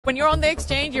When you're on the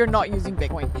exchange, you're not using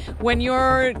Bitcoin. When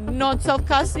you're not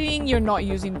self-custodying, you're not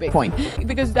using Bitcoin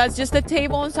because that's just a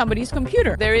table on somebody's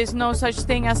computer. There is no such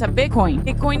thing as a Bitcoin.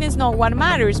 Bitcoin is not what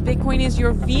matters. Bitcoin is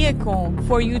your vehicle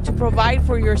for you to provide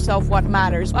for yourself what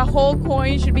matters. A whole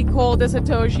coin should be called a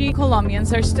Satoshi.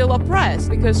 Colombians are still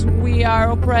oppressed because we are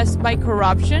oppressed by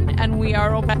corruption and we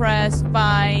are oppressed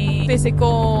by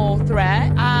physical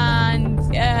threat. And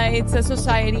it's a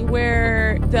society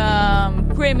where the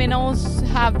criminals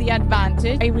have the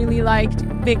advantage. I really liked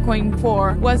Bitcoin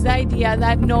for was the idea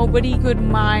that nobody could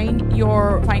mine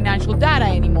your financial data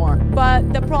anymore.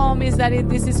 But the problem is that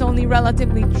this is only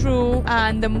relatively true,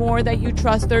 and the more that you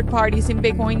trust third parties in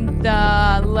Bitcoin,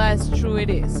 the less true it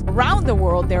is. Around the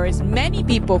world, there is many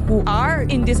people who are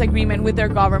in disagreement with their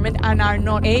government and are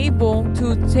not able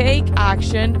to take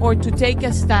action or to take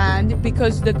a stand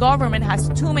because the government has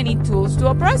too many tools to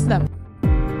oppress them.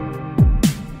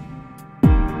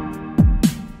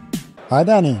 Hi,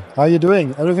 Dani. How are you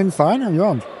doing? Everything fine on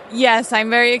your end? Yes, I'm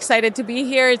very excited to be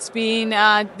here. It's been,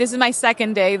 this is my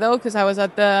second day though, because I was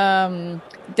at the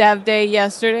Dev Day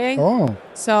yesterday. Oh.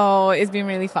 So it's been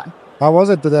really fun. How was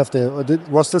it, the Dev Day?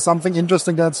 Was there something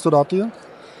interesting that stood out to you?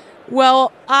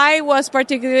 Well, I was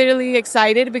particularly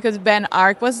excited because Ben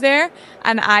Ark was there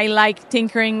and I like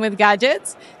tinkering with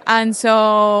gadgets. And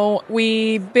so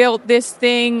we built this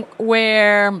thing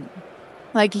where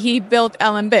like he built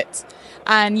LM-bits.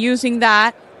 And using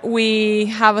that, we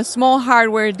have a small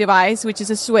hardware device, which is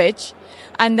a switch,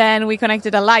 and then we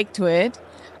connected a light to it,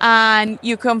 and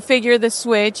you configure the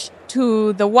switch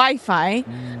to the Wi-Fi.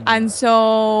 And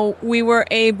so we were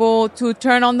able to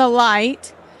turn on the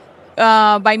light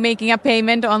by making a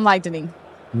payment on Lightning.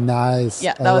 Nice.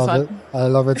 Yeah, that was fun. I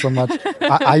love it so much.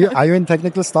 Are you in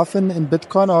technical stuff in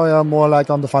Bitcoin, or are you more like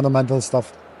on the fundamental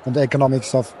stuff and the economic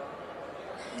stuff?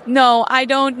 No, I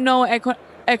don't know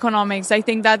economics. I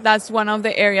think that that's one of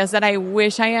the areas that I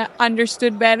wish I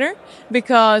understood better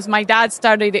because my dad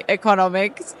studied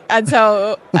economics. And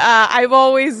so I've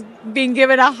always been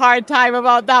given a hard time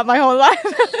about that my whole life.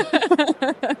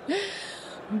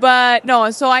 But no,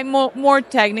 so I'm more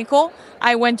technical.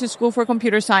 I went to school for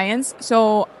computer science.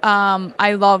 So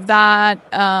I love that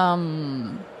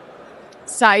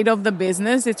side of the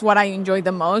business. It's what I enjoy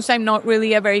the most. I'm not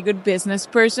really a very good business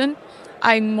person.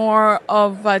 I'm more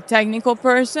of a technical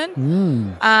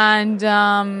person. And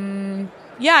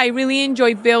yeah, I really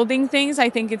enjoy building things.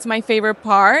 I think it's my favorite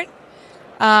part.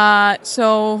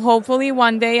 So hopefully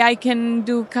one day I can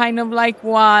do kind of like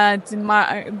what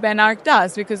Ben Ark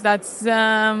does, because that's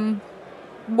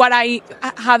what I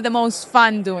have the most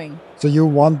fun doing. So you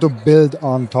want to build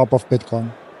on top of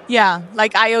Bitcoin? Yeah,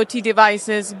 like IoT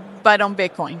devices, but on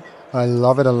Bitcoin. I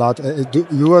love it a lot.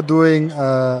 You are doing...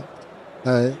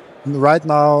 right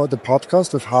now, the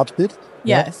podcast with Heartbeat.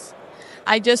 Yes.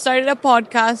 I just started a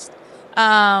podcast.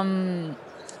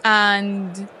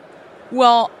 And,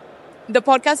 well, the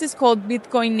podcast is called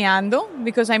Bitcoinando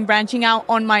because I'm branching out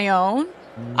on my own.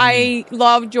 I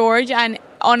love George. And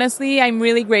honestly, I'm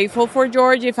really grateful for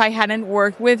George. If I hadn't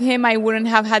worked with him, I wouldn't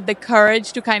have had the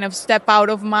courage to kind of step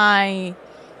out of my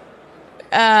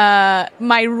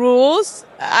rules.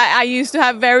 I used to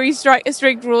have very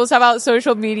strict rules about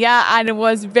social media and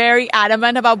was very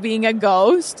adamant about being a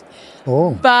ghost.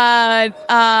 Oh. But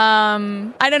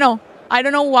I don't know. I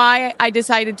don't know why I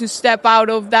decided to step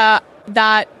out of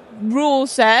that rule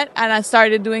set, and I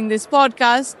started doing this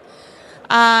podcast.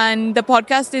 And the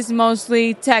podcast is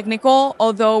mostly technical,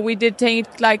 although we did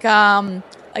take like a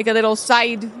little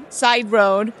side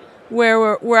road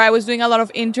where I was doing a lot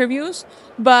of interviews.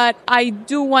 But I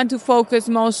do want to focus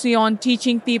mostly on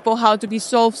teaching people how to be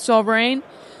self-sovereign,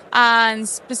 and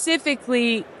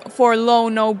specifically for low,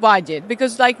 no budget.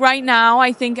 Because like right now,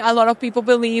 I think a lot of people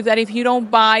believe that if you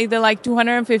don't buy the like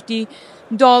 $250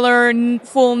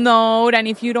 full node, and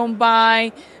if you don't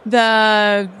buy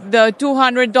the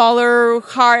 $200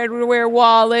 hardware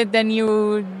wallet, then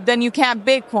you can't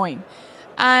Bitcoin.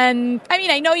 And I mean,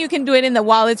 I know you can do it in the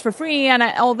wallets for free and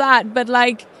all that, but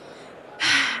like,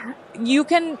 you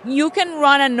can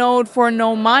run a node for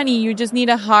no money. You just need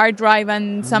a hard drive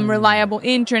and some reliable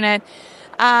internet,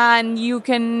 and you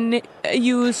can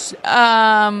use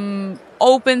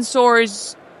open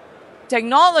source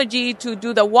technology to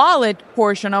do the wallet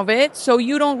portion of it. So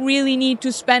you don't really need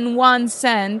to spend 1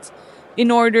 cent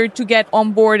in order to get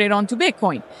onboarded onto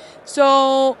Bitcoin.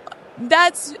 So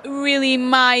that's really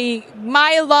my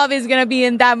love is going to be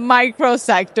in that micro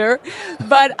sector,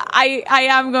 but I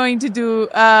am going to do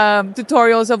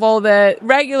tutorials of all the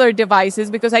regular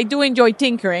devices because I do enjoy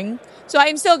tinkering. So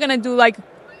I'm still going to do like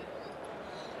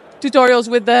tutorials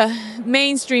with the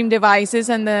mainstream devices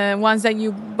and the ones that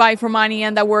you buy for money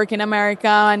and that work in America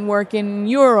and work in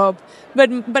Europe.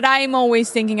 But I'm always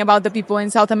thinking about the people in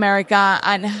South America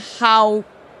and how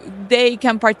they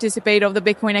can participate of the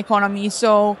Bitcoin economy.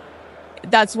 So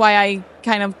that's why I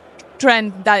kind of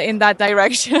trend that in that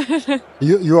direction.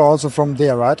 You're also from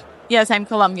there, right? Yes, I'm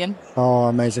Colombian. Oh,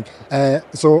 amazing.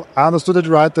 So I understood it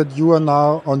right that you are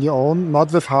now on your own,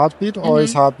 not with Heartbeat, or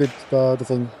is Heartbeat the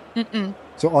thing?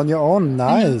 So on your own,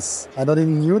 nice. I don't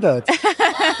even knew that.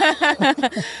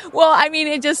 Well, I mean,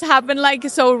 it just happened like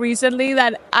so recently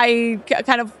that I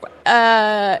kind of,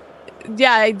 I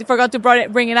forgot to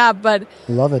bring it up, but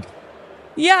Love it.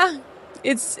 yeah,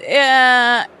 it's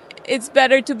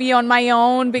better to be on my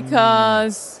own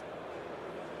because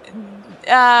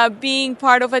being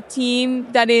part of a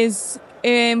team that is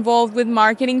involved with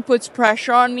marketing puts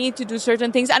pressure on me to do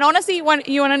certain things. And honestly, you want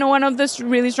to know one of the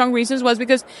really strong reasons was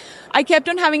because I kept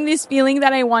on having this feeling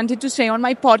that I wanted to say on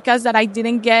my podcast that I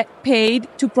didn't get paid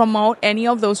to promote any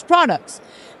of those products.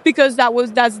 Because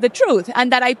that's the truth.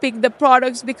 And that I picked the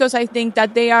products because I think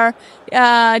that they are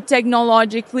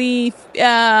technologically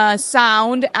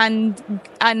sound and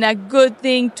a good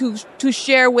thing to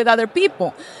share with other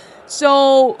people.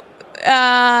 So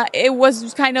it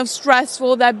was kind of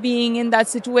stressful that being in that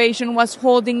situation was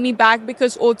holding me back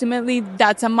because ultimately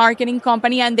that's a marketing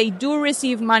company and they do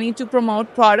receive money to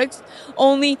promote products.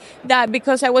 Only that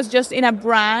because I was just in a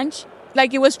branch,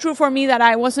 like it was true for me that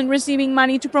I wasn't receiving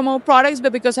money to promote products,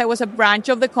 but because I was a branch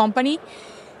of the company,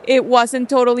 it wasn't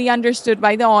totally understood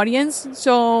by the audience.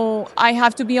 So I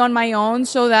have to be on my own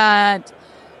so that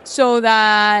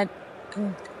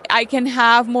I can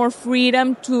have more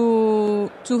freedom to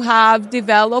have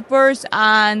developers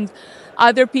and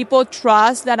other people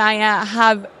trust that I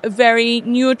have very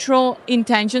neutral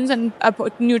intentions and a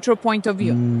neutral point of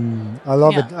view. I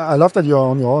love it. I love that you're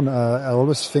on your own. I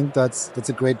always think that's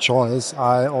a great choice.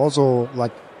 I also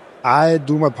I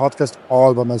do my podcast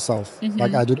all by myself.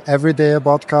 Like I do it every day a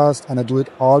podcast and I do it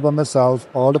all by myself.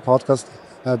 All the podcast,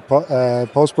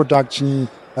 post-production,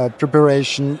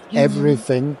 preparation,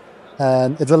 everything.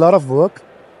 And it's a lot of work.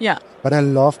 Yeah. But I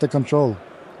love the control.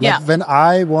 When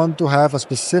I want to have a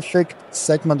specific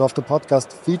segment of the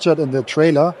podcast featured in the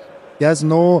trailer, there's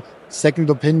no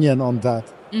second opinion on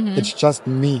that. It's just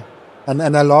me.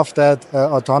 And I love that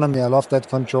autonomy. I love that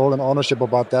control and ownership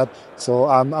about that. So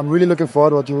I'm really looking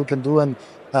forward to what you can do. And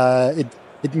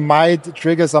it might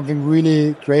trigger something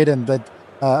really great. And that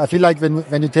I feel like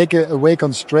when you take away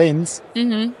constraints,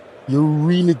 you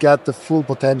really get the full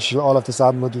potential all of the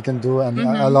sudden what you can do. And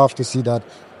I love to see that.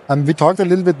 And we talked a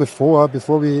little bit before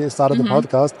we started the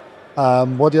podcast.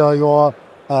 What are your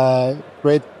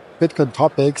great Bitcoin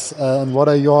topics and what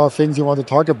are your things you want to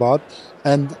talk about?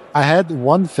 And I had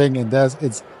one thing and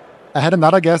I had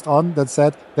another guest on that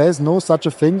said there is no such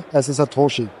a thing as a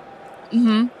Satoshi.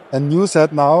 And you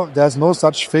said now there's no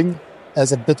such thing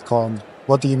as a Bitcoin.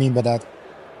 What do you mean by that?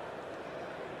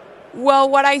 Well,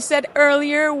 what I said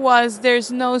earlier was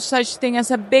there's no such thing as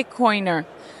a Bitcoiner.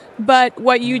 But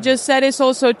what you just said is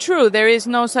also true. There is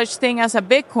no such thing as a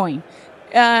Bitcoin.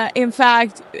 In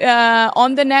fact,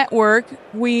 on the network,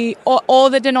 all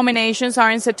the denominations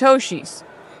are in Satoshis.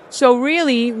 So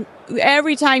really,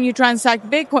 every time you transact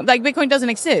Bitcoin, like Bitcoin doesn't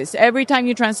exist. Every time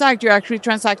you transact, you're actually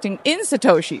transacting in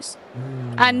Satoshis.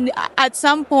 And at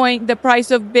some point, the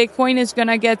price of Bitcoin is going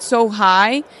to get so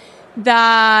high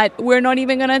that we're not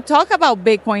even going to talk about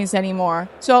Bitcoins anymore.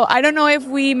 So I don't know if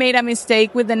we made a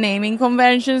mistake with the naming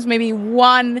conventions. Maybe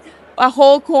a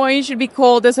whole coin should be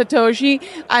called a Satoshi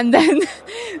and then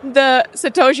the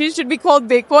Satoshis should be called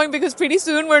Bitcoin because pretty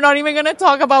soon we're not even going to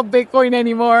talk about Bitcoin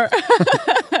anymore.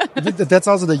 That's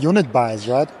also the unit bias,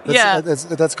 right?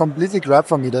 That's completely crap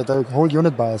for me, the whole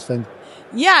unit bias thing.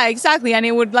 Yeah, exactly. And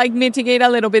it would mitigate a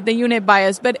little bit the unit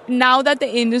bias. But now that the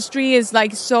industry is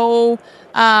so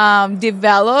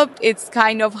developed, it's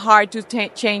kind of hard to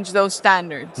change those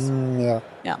standards. Yeah.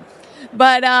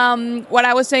 But what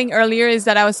I was saying earlier is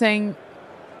that I was saying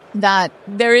that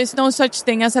there is no such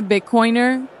thing as a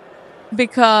Bitcoiner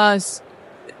because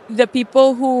the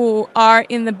people who are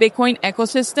in the Bitcoin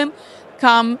ecosystem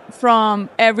come from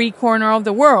every corner of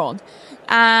the world.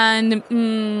 And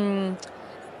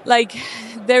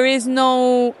there is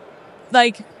no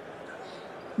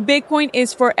Bitcoin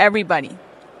is for everybody.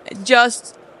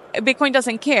 Bitcoin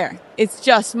doesn't care. It's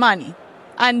just money.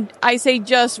 And I say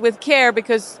just with care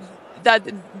because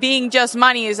that being just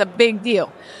money is a big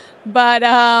deal. But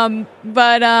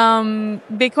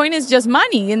Bitcoin is just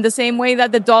money in the same way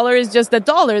that the dollar is just the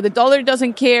dollar. The dollar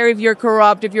doesn't care if you're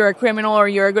corrupt, if you're a criminal, or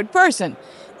you're a good person.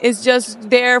 It's just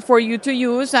there for you to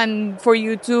use and for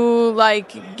you to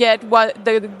like get what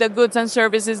the goods and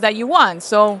services that you want.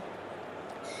 So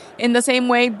in the same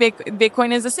way,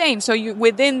 Bitcoin is the same. So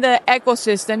within the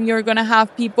ecosystem, you're going to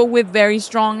have people with very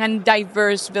strong and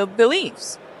diverse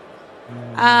beliefs.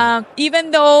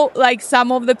 Even though like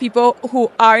some of the people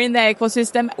who are in the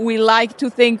ecosystem, we like to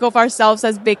think of ourselves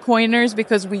as Bitcoiners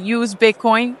because we use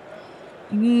Bitcoin.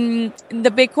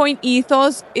 The Bitcoin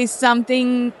ethos is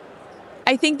something,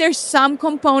 I think there's some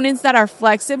components that are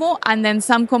flexible and then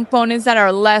some components that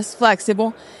are less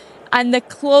flexible. And the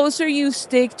closer you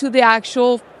stick to the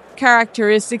actual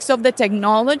characteristics of the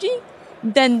technology,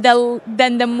 then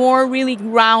the more really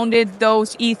grounded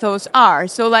those ethos are.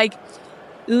 So like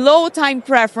low time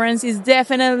preference is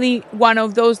definitely one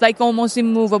of those like almost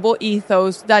immovable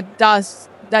ethos that does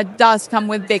come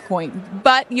with Bitcoin.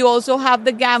 But you also have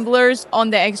the gamblers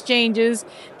on the exchanges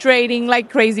trading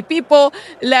like crazy people,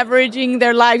 leveraging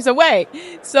their lives away.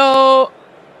 So,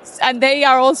 and they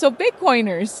are also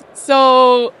Bitcoiners.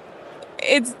 So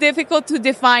it's difficult to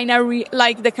define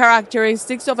like the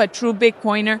characteristics of a true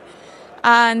Bitcoiner.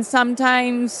 And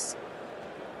sometimes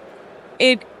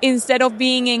instead of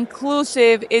being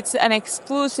inclusive, it's an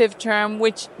exclusive term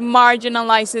which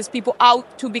marginalizes people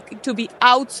out to be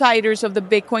outsiders of the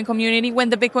Bitcoin community,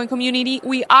 when the Bitcoin community,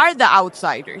 we are the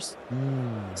outsiders.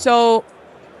 So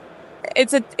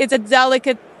it's a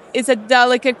delicate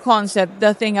concept,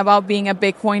 the thing about being a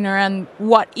Bitcoiner and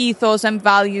what ethos and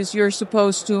values you're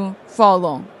supposed to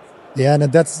follow. Yeah, and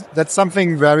that's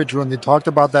something very true, and we talked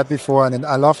about that before, and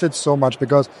I loved it so much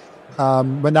because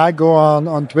when I go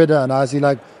on Twitter and I see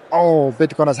like, oh,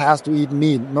 Bitcoiners has to eat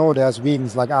meat. No, there's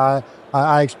vegans. Like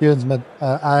I experienced,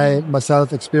 I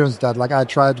myself experienced that. Like I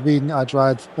tried vegan, I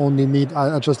tried only meat.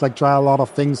 I just like try a lot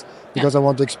of things because I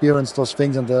want to experience those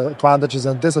things and the advantages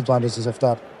and disadvantages of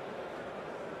that.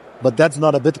 But that's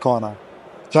not a Bitcoiner.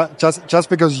 Just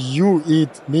because you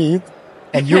eat meat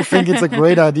and you think it's a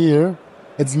great idea,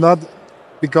 it's not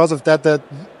because of that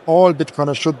all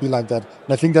Bitcoiners should be like that.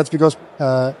 And I think that's because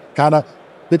kind of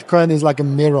Bitcoin is like a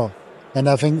mirror. And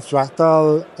I think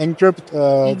Fractal Encrypt,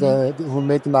 who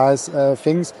make nice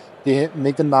things, they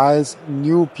make a nice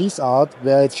new piece art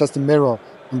where it's just a mirror.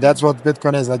 And that's what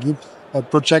Bitcoin is. Like you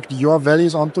project your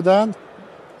values onto that,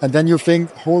 and then you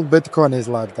think whole Bitcoin is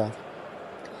like that.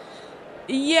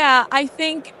 Yeah, I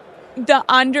think the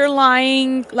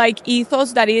underlying like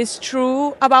ethos that is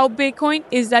true about Bitcoin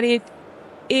is that it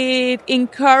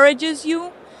encourages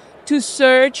you to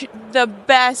search the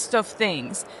best of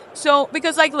things. So,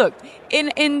 because like, look,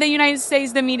 in the United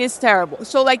States, the meat is terrible.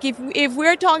 So like if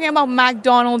we're talking about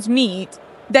McDonald's meat,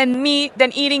 then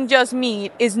eating just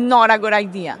meat is not a good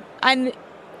idea. And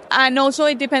also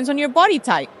it depends on your body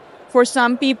type. For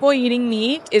some people, eating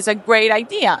meat is a great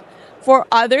idea. For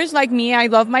others like me, I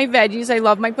love my veggies, I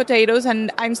love my potatoes,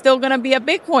 and I'm still going to be a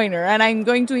Bitcoiner, and I'm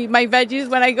going to eat my veggies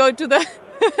when I go to the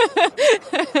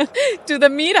to the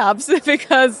meetups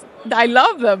because I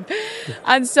love them.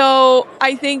 And so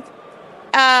I think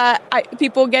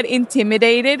people get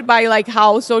intimidated by like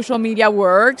how social media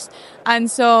works, and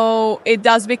so it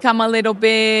does become a little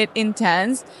bit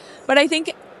intense. But I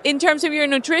think in terms of your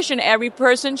nutrition, every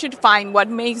person should find what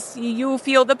makes you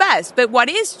feel the best. But what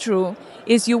is true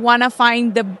is you want to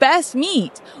find the best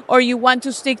meat, or you want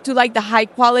to stick to like the high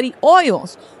quality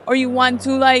oils, or you want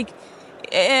to like,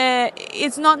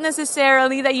 it's not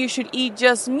necessarily that you should eat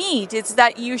just meat. It's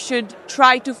that you should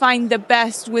try to find the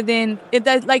best within it.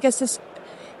 That like a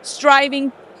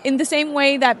striving in the same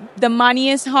way that the money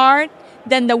is hard,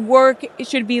 then the work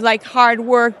should be like hard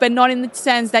work, but not in the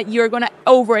sense that you're going to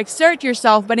overexert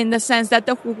yourself, but in the sense that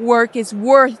the work is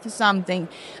worth something.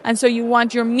 And so you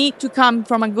want your meat to come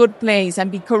from a good place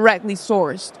and be correctly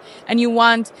sourced. And you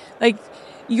want like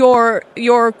your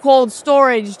cold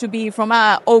storage to be from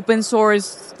a open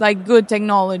source, like good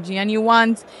technology. And you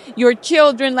want your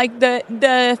children, like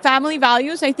the family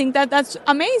values. I think that's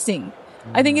amazing.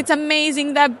 I think it's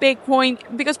amazing that Bitcoin,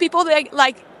 because people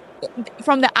like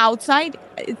from the outside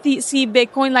see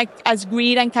Bitcoin like as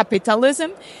greed and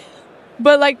capitalism,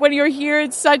 but like when you're here,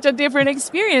 it's such a different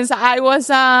experience. I was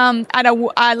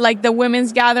at like the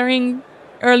women's gathering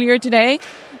earlier today,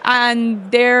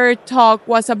 and their talk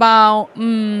was about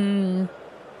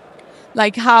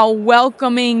like how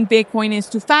welcoming Bitcoin is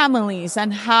to families,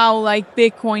 and how like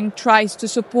Bitcoin tries to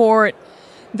support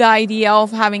the idea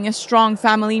of having a strong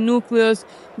family nucleus,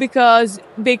 because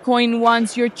Bitcoin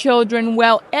wants your children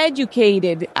well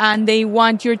educated, and they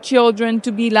want your children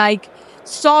to be like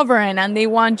sovereign, and they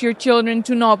want your children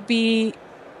to not be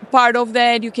part of the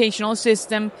educational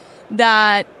system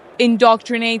that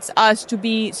indoctrinates us to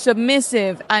be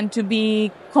submissive and to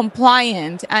be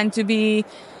compliant and to be,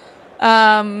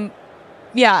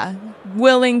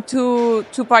 willing to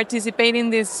participate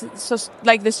in this,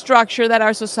 like the structure that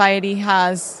our society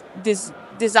has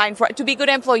designed for, to be good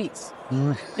employees,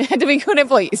 to be good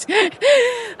employees.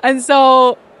 And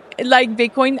so, like,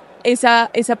 Bitcoin is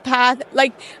a path.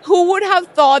 Like, who would have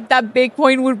thought that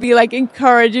Bitcoin would be like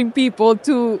encouraging people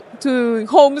to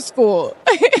homeschool?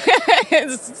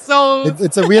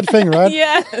 It's a weird thing, right?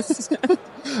 Yes.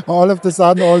 All of a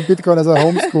sudden, all Bitcoiners are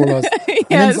homeschoolers.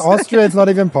 Yes. In Austria, it's not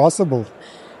even possible.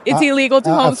 It's illegal to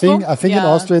homeschool. I think in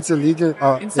Austria it's illegal.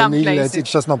 In some places,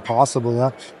 it's just not possible.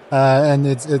 Yeah? And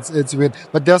it's weird.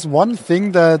 But there's one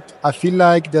thing that I feel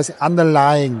like there's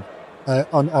underlying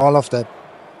on all of that.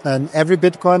 And every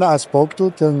Bitcoiner I spoke to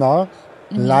till now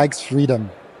likes freedom.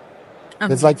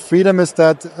 It's like freedom is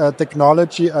that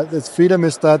technology. Freedom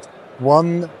is that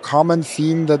one common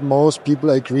theme that most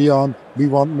people agree on. We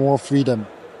want more freedom.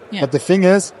 Yeah. But the thing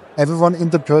is, everyone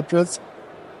interprets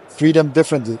freedom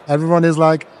differently. Everyone is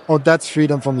like, oh, that's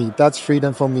freedom for me. That's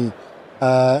freedom for me.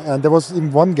 And there was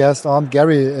even one guest on,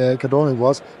 Gary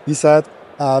Cardone he said,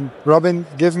 Robin,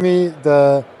 do me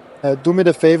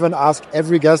the favor and ask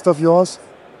every guest of yours,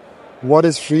 what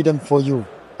is freedom for you?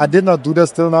 I did not do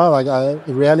this till now. Like, I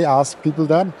rarely ask people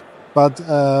that. But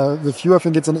with you, I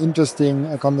think it's an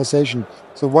interesting conversation.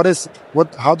 So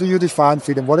how do you define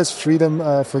freedom? What is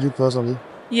freedom for you personally?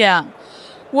 Yeah.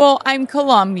 Well, I'm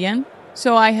Colombian.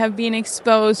 So I have been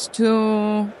exposed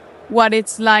to what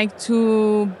it's like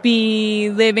to be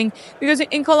living, because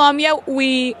in Colombia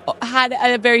we had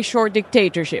a very short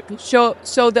dictatorship. So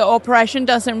the oppression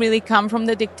doesn't really come from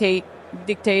the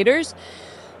dictators.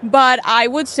 But I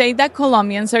would say that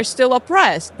Colombians are still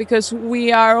oppressed, because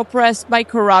we are oppressed by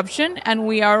corruption and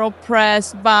we are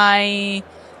oppressed by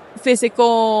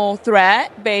physical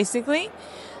threat, basically.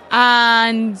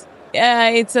 And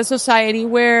it's a society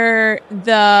where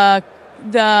the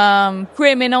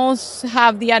criminals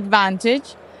have the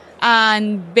advantage,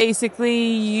 and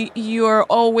basically you're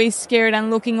always scared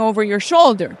and looking over your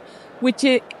shoulder, which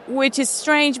is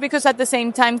strange, because at the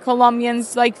same time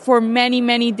Colombians, like, for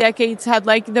many decades had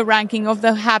like the ranking of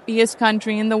the happiest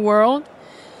country in the world,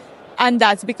 and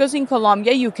that's because in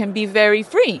Colombia you can be very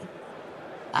free.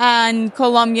 And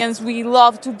Colombians, we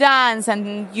love to dance,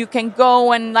 and you can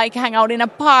go and like hang out in a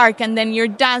park, and then you're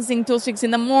dancing till 6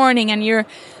 a.m, and you're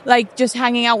like just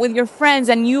hanging out with your friends,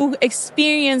 and you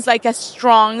experience like a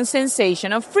strong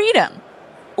sensation of freedom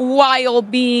while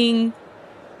being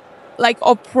like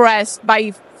oppressed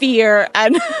by fear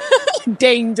and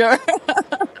danger.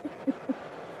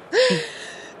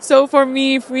 So for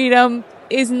me, freedom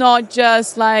is not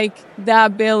just like the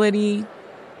ability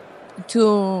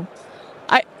to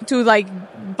like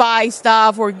buy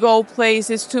stuff or go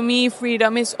places. To me,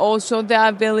 freedom is also the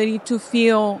ability to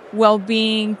feel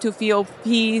well-being, to feel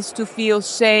peace, to feel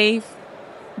safe.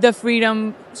 The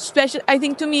freedom, I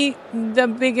think to me, the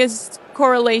biggest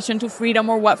correlation to freedom,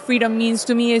 or what freedom means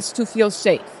to me, is to feel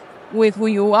safe with who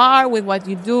you are, with what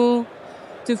you do,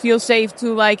 to feel safe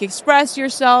to like express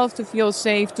yourself, to feel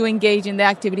safe to engage in the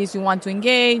activities you want to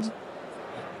engage.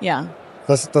 Yeah.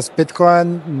 Does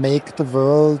Bitcoin make the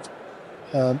world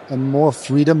a more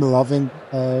freedom-loving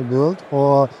world,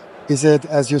 or is it,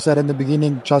 as you said in the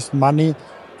beginning, just money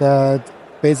that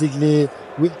basically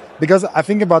because I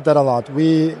think about that a lot.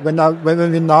 When we're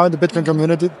now in the Bitcoin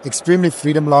community, extremely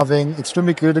freedom-loving,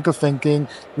 extremely critical thinking,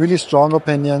 really strong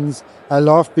opinions. I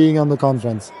love being on the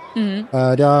conference.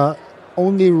 There are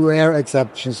only rare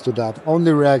exceptions to that.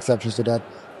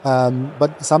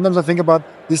 But sometimes I think about,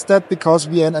 is that because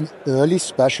we are in an early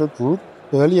special group,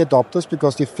 early adopters,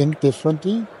 because they think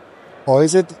differently? Or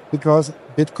is it because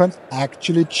Bitcoin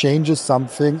actually changes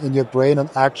something in your brain and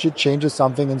actually changes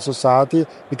something in society,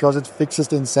 because it fixes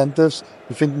the incentives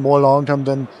to think more long-term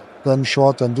than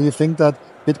short-term? Do you think that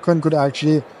Bitcoin could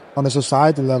actually, on a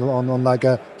society level, on like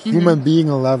a human being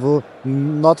level,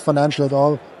 not financial at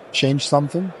all, change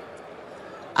something?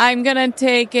 I'm going to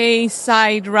take a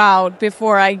side route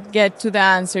before I get to the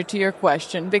answer to your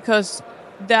question, because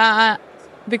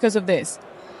of this.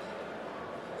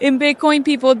 In Bitcoin,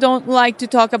 people don't like to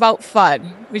talk about FUD,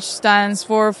 which stands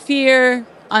for fear,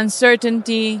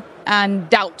 uncertainty, and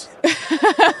doubt.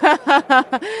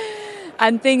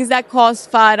 And things that cause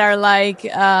FUD are like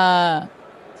the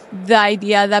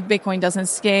idea that Bitcoin doesn't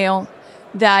scale.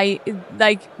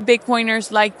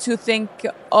 Bitcoiners like to think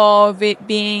of it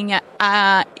being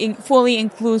fully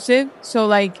inclusive. So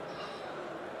like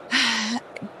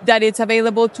that it's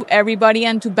available to everybody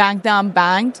and to bank the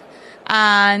unbanked.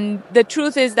 And the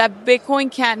truth is that Bitcoin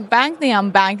can't bank the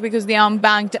unbanked, because the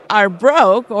unbanked are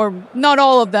broke, or not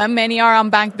all of them. Many are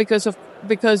unbanked because of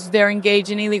because they're engaged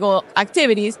in illegal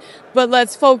activities. But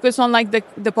let's focus on like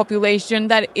the population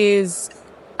that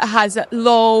has a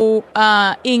low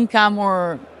income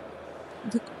or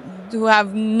who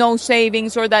have no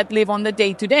savings or that live on the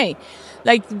day to day.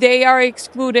 Like they are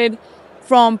excluded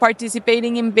from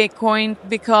participating in Bitcoin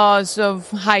because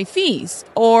of high fees,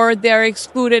 or they're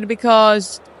excluded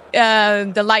because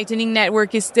the Lightning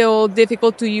Network is still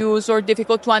difficult to use or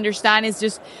difficult to understand. It's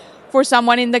just for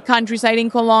someone in the countryside in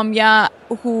Colombia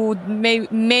who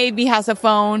maybe has a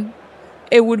phone,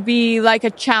 it would be like a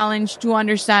challenge to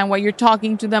understand what you're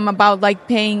talking to them about, like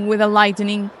paying with a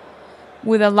Lightning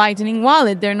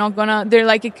wallet. They're not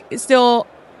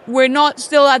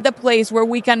still at the place where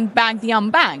we can bank the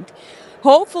unbanked.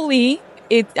 Hopefully,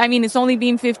 it's only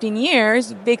been 15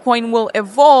 years. Bitcoin will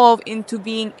evolve into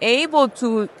being able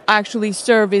to actually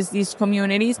service these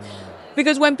communities.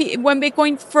 Because when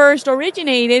Bitcoin first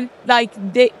originated, like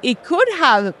they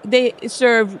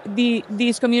served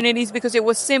these communities because it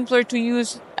was simpler to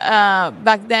use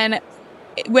back then,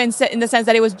 in the sense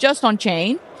that it was just on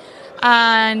chain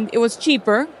and it was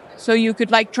cheaper, so you could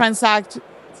like transact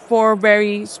for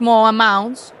very small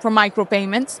amounts for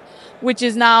micropayments, which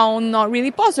is now not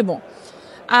really possible.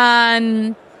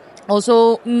 And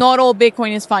also, not all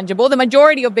Bitcoin is fungible. The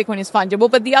majority of Bitcoin is fungible.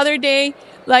 But the other day,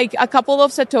 like a couple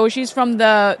of Satoshis from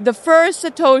the first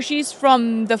Satoshis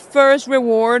from the first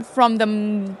reward from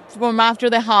after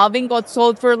the halving got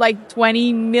sold for like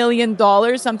 $20 million,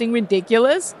 something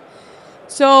ridiculous.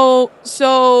 So,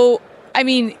 I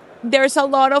mean, there's a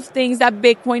lot of things that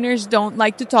Bitcoiners don't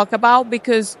like to talk about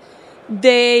because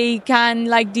they can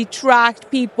like detract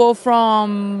people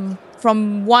from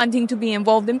wanting to be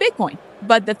involved in Bitcoin.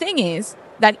 But the thing is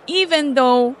that even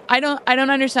though I don't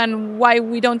understand why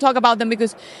we don't talk about them,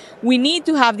 because we need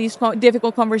to have these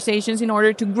difficult conversations in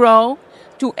order to grow,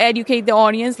 to educate the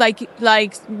audience.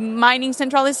 Like mining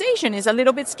centralization is a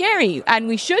little bit scary, and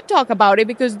we should talk about it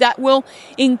because that will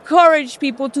encourage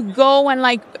people to go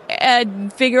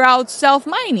and figure out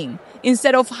self-mining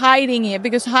instead of hiding it,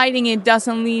 because hiding it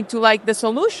doesn't lead to like the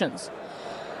solutions.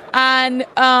 And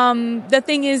the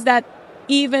thing is that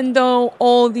even though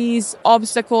all these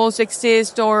obstacles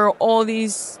exist or all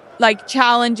these like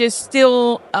challenges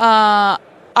still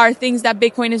are things that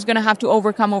Bitcoin is going to have to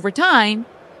overcome over time,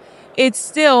 it's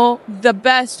still the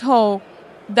best hope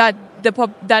that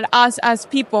us as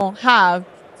people have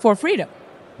for freedom.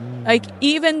 Like,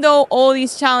 even though all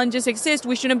these challenges exist,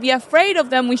 we shouldn't be afraid of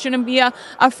them. We shouldn't be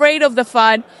afraid of the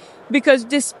FUD, because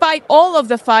despite all of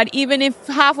the FUD, even if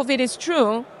half of it is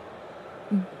true,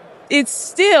 it's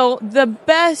still the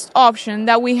best option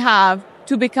that we have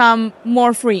to become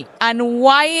more free. And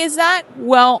why is that?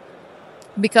 Well,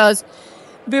 because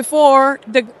before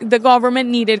the government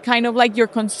needed kind of like your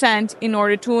consent in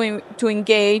order to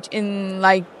engage in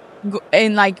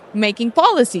making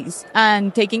policies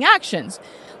and taking actions.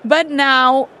 But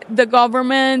now the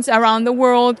governments around the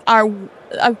world are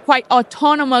quite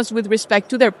autonomous with respect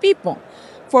to their people.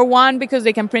 For one, because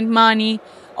they can print money.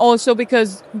 Also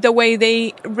because the way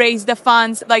they raise the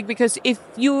funds, like, because if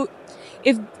you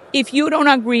don't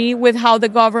agree with how the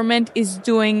government is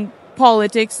doing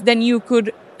politics, then you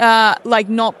could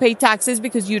not pay taxes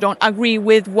because you don't agree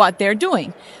with what they're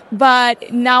doing.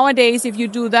 But nowadays, if you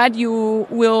do that,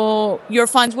 your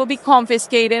funds will be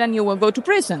confiscated and you will go to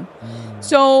prison.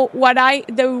 So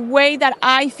the way that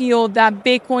I feel that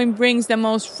Bitcoin brings the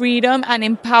most freedom and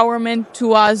empowerment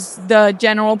to us, the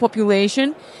general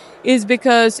population, is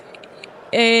because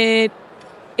it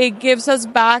gives us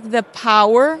back the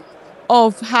power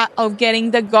of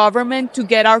getting the government to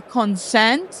get our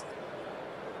consent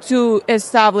to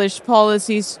establish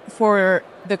policies for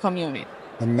the community.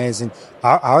 Amazing.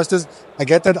 How is this? I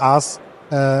get that asked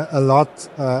a lot,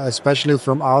 especially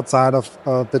from outside of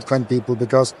Bitcoin people,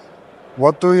 because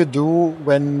what do you do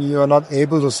when you're not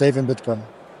able to save in Bitcoin?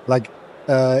 Like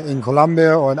in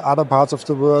Colombia or in other parts of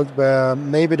the world, where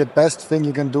maybe the best thing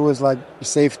you can do is like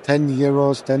save 10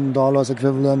 euros, $10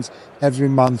 equivalents every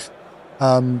month.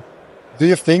 Do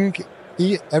you think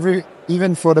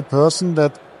even for the person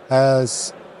that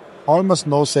has almost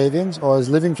no savings or is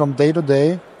living from day to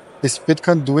day, is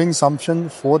Bitcoin doing something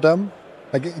for them?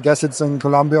 I guess it's in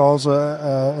Colombia also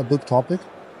a big topic.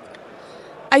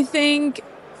 I think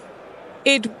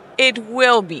it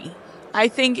will be. I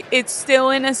think it's still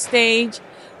in a stage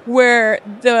where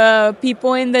the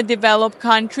people in the developed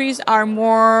countries are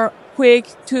more quick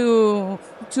to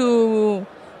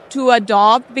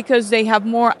adopt because they have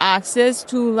more access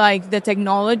to like the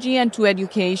technology and to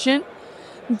education.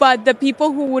 But the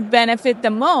people who would benefit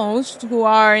the most, who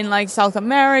are in like South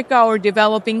America or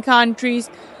developing countries,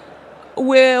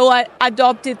 will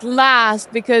adopt it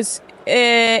last because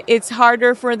it's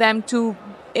harder for them to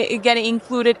get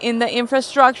included in the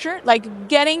infrastructure. Like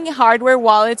getting hardware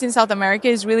wallets in South America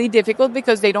is really difficult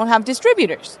because they don't have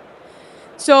distributors.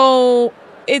 So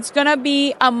it's going to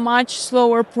be a much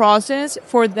slower process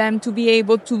for them to be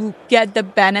able to get the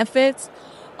benefits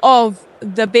of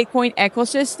the Bitcoin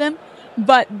ecosystem.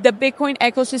 But the Bitcoin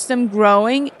ecosystem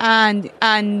growing and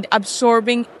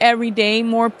absorbing every day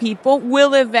more people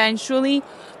will eventually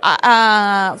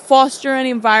foster an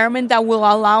environment that will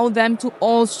allow them to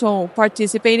also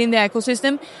participate in the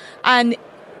ecosystem. And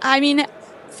I mean,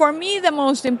 for me, the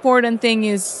most important thing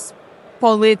is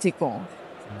political.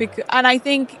 And I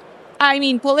think,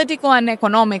 political and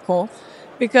economical,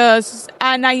 because,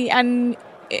 and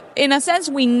in a sense,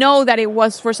 we know that it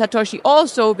was for Satoshi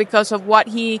also because of what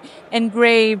he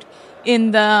engraved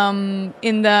in the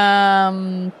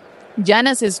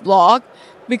Genesis blog,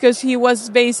 because he was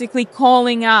basically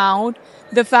calling out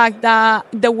the fact that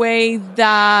the way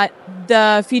that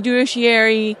the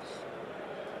fiduciary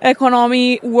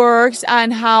economy works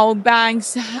and how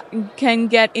banks can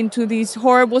get into these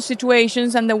horrible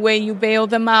situations, and the way you bail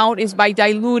them out is by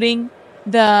diluting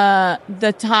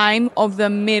the time of the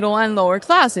middle and lower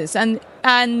classes. And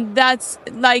that's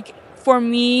like, for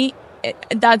me,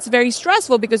 that's very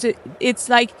stressful because it's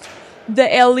like the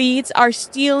elites are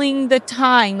stealing the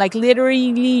time, like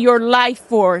literally your life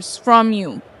force from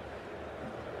you,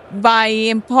 by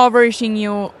impoverishing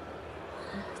you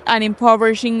and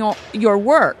impoverishing your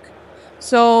work.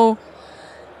 So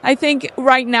I think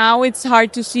right now it's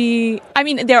hard to see. I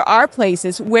mean, there are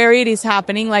places where it is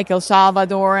happening, like El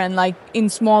Salvador, and like in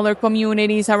smaller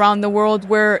communities around the world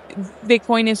where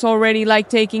Bitcoin is already like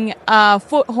taking a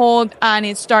foothold and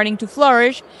it's starting to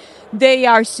flourish. They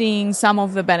are seeing some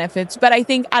of the benefits. But I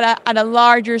think at a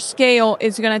larger scale,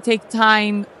 it's going to take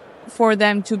time for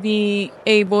them to be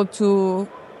able to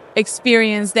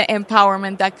experience the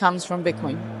empowerment that comes from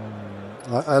Bitcoin.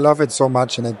 I love it so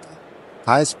much, and it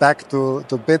ties back to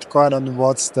Bitcoin and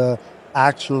what's the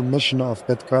actual mission of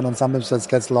Bitcoin, and sometimes it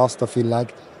gets lost, I feel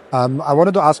like. I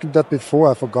wanted to ask you that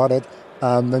before, I forgot it,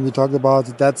 when we talked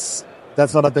about that's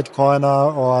not a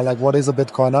Bitcoiner, or like what is a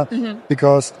Bitcoiner,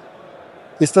 because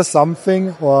is there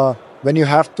something, or when you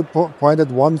have to point at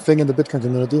one thing in the Bitcoin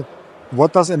community,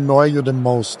 what does annoy you the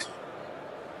most?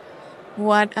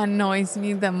 What annoys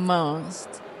me the most?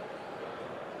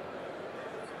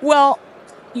 Well,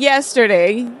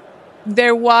 yesterday,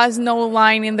 there was no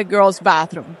line in the girls'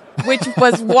 bathroom, which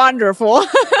was wonderful.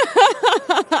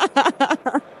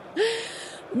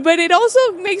 But it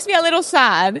also makes me a little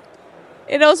sad.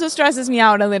 It also stresses me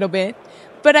out a little bit.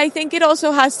 But I think it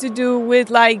also has to do with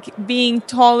like being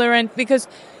tolerant, because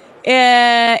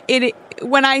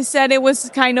when I said it was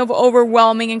kind of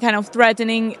overwhelming and kind of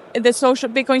threatening, the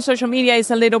Bitcoin social media is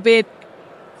a little bit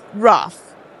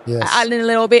rough, a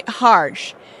little bit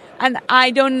harsh. And I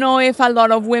don't know if a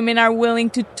lot of women are willing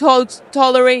to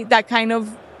tolerate that kind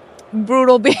of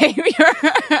brutal behavior.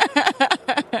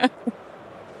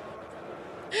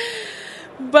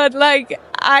 But like,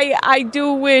 I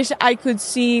do wish I could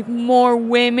see more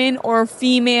women or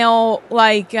female,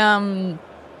 like, I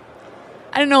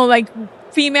don't know, like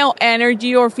female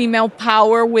energy or female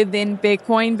power within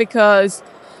Bitcoin, because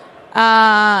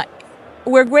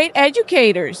we're great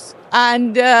educators.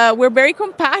 And we're very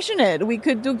compassionate. We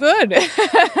could do good.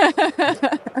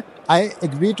 I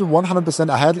agree to 100%.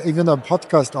 I had even a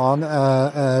podcast on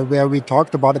where we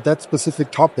talked about that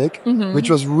specific topic, which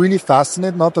was really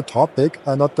fascinating. Not the topic,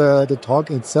 not the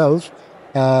talk itself,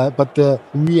 but the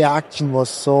reaction was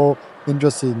so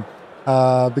interesting.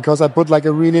 Because I put like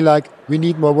a really like, we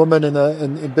need more women in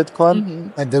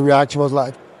Bitcoin. And the reaction was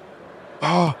like,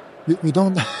 oh, we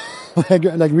don't...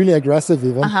 like really aggressive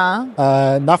even.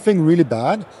 Nothing really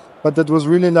bad, but that was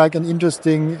really like an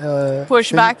interesting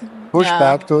pushback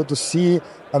to see.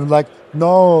 I'm like,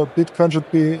 no, Bitcoin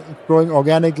should be growing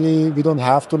organically. We don't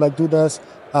have to like do this,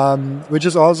 which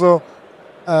is also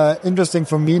interesting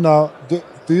for me now.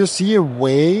 Do you see a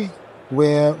way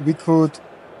where we could,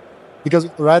 because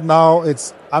right now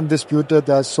it's undisputed,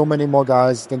 there's so many more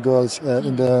guys than girls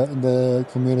in the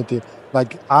community.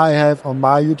 Like I have on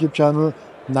my YouTube channel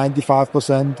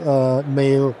 95%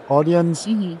 male audience,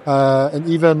 and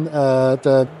even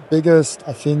the biggest,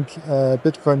 I think,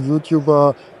 Bitcoin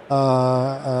YouTuber,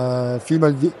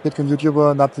 female Bitcoin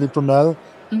YouTuber, Natalie Brunel,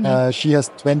 she has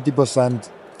 20%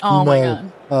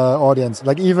 female audience.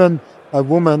 Like even a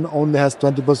woman only has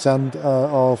 20%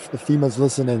 of females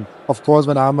listening. Of course,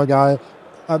 when I'm a guy,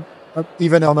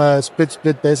 even on a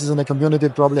split basis in the community,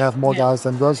 probably have more guys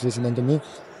than girls listening to me.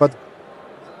 But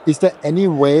is there any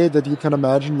way that you can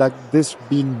imagine like this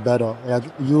being better? Like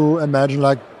you imagine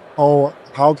like, oh,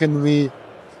 what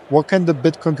can the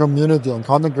Bitcoin community and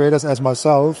content creators as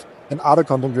myself and other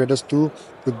content creators do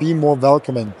to be more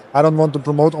welcoming? I don't want to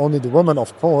promote only the women,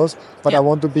 of course, but I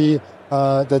want to be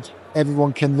that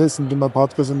everyone can listen to my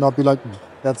podcast and not be like,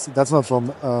 that's not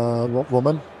from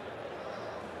woman.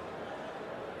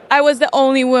 I was the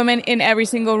only woman in every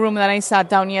single room that I sat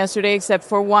down yesterday, except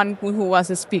for one who was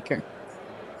a speaker.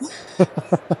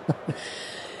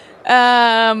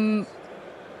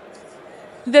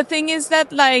 The thing is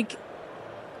that, like,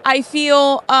 I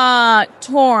feel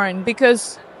torn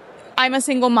because I'm a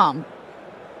single mom.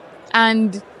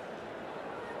 And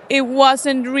it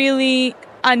wasn't really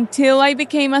until I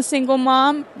became a single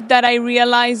mom that I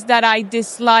realized that I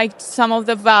disliked some of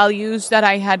the values that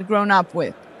I had grown up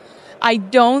with. I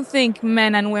don't think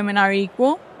men and women are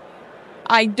equal.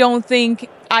 I don't think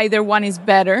either one is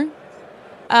better.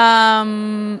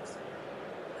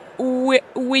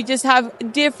 We just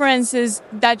have differences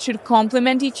that should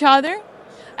complement each other.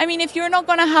 I mean, if you're not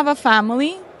going to have a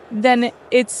family, then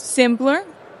it's simpler.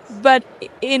 But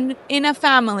in a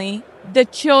family, the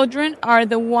children are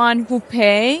the one who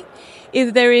pay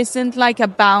if there isn't like a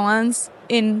balance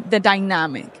in the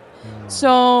dynamic.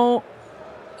 So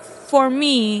for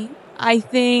me, I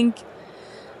think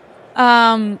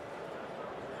the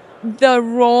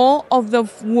role of the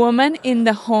woman in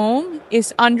the home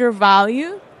is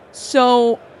undervalued.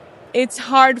 So it's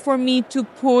hard for me to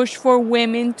push for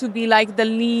women to be like the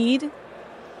lead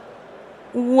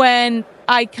when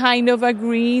I kind of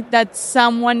agree that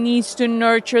someone needs to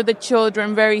nurture the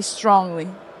children very strongly.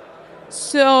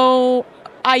 So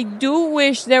I do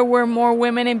wish there were more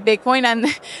women in Bitcoin. And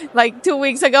like 2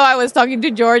 weeks ago, I was talking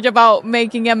to George about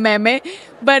making a meme.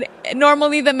 But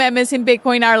normally the memes in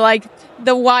Bitcoin are like,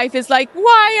 the wife is like,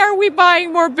 why are we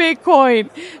buying more Bitcoin?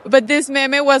 But this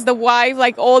meme was the wife,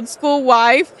 like old school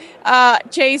wife,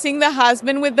 chasing the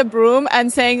husband with the broom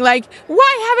and saying like,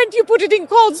 why haven't you put it in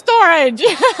cold storage?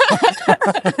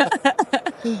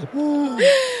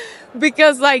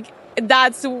 Because like,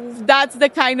 that's the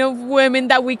kind of women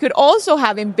that we could also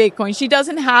have in Bitcoin. She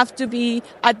doesn't have to be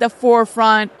at the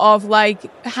forefront of like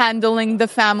handling the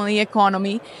family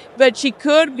economy, but she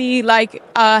could be like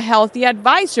a healthy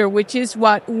advisor, which is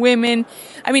what women,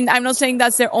 I mean, I'm not saying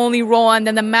that's their only role and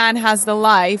then the man has the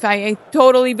life. I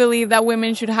totally believe that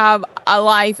women should have a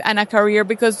life and a career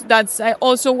because that's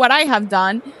also what I have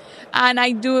done. And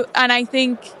I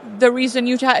think the reason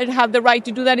you have the right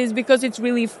to do that is because it's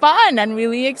really fun and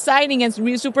really exciting. It's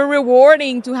really super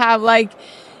rewarding to have like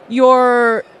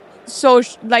your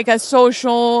a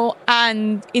social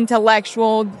and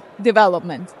intellectual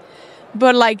development.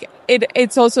 But like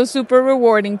it's also super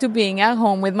rewarding to being at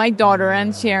home with my daughter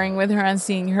and sharing with her and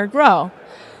seeing her grow.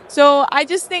 So I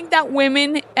just think that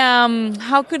women,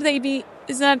 how could they be?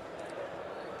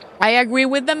 I agree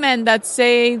with the men that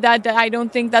say that I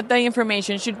don't think that the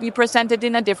information should be presented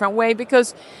in a different way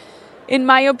because, in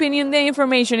my opinion, the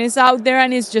information is out there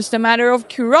and it's just a matter of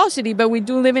curiosity. But we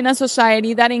do live in a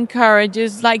society that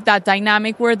encourages like that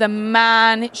dynamic where the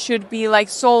man should be like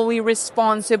solely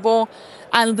responsible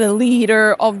and the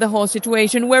leader of the whole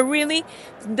situation, where really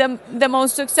the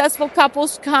most successful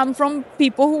couples come from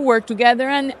people who work together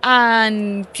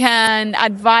and can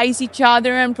advise each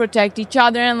other and protect each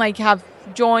other and like have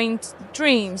joint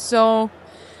dreams. So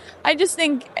I just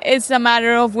think it's a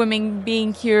matter of women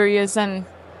being curious and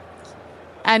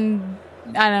I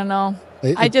don't know.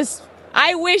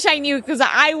 I wish I knew because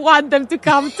I want them to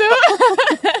come too.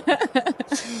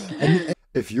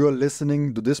 If you are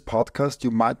listening to this podcast,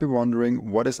 you might be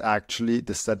wondering what is actually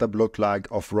the setup look like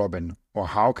of Robin, or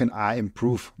how can I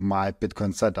improve my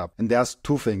Bitcoin setup? And there's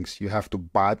two things. You have to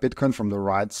buy Bitcoin from the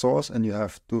right source and you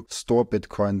have to store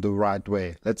Bitcoin the right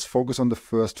way. Let's focus on the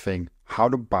first thing. How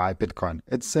to buy Bitcoin.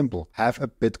 It's simple. Have a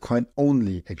Bitcoin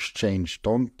only exchange.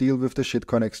 Don't deal with the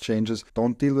shitcoin exchanges.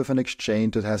 Don't deal with an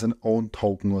exchange that has an own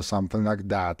token or something like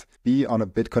that. Be on a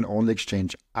Bitcoin only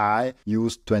exchange. I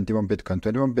use 21 Bitcoin.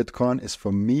 21 Bitcoin is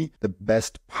for me the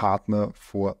best partner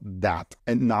for that.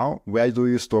 And now, where do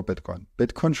you store Bitcoin?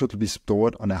 Bitcoin should be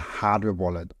stored on a hardware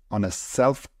wallet, on a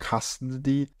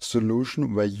self-custody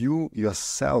solution where you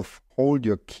yourself hold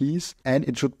your keys, and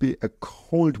it should be a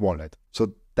cold wallet.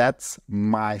 So that's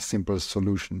my simple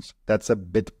solutions. That's a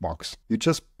BitBox. You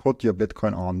just put your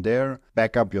Bitcoin on there,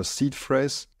 back up your seed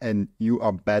phrase, and you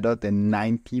are better than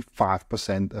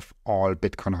 95% of all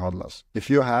Bitcoin hodlers. If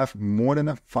you have more than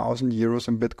 1,000 euros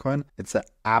in Bitcoin, it's an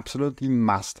absolutely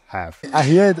must-have. I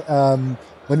hear it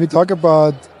when we talk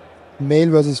about male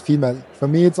versus female. For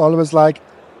me, it's always like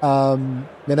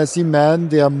when I see men,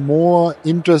 they are more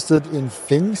interested in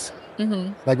things.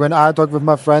 Like when I talk with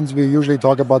my friends, we usually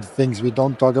talk about things. We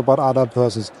don't talk about other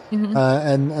persons.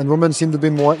 And women seem to be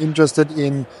more interested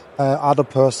in other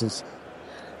persons.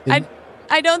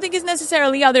 I don't think it's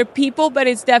necessarily other people, but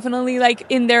it's definitely like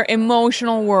in their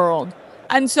emotional world.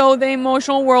 And so the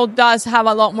emotional world does have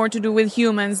a lot more to do with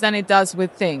humans than it does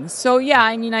with things. So yeah,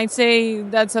 I mean, I'd say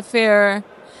that's a fair...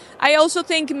 I also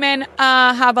think men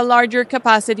have a larger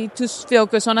capacity to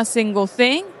focus on a single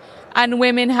thing, and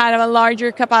women have a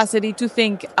larger capacity to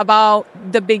think about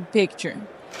the big picture.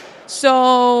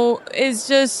 So it's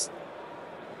just...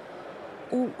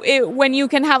 when you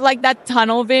can have like that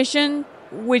tunnel vision,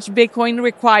 which Bitcoin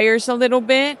requires a little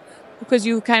bit, because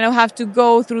you kind of have to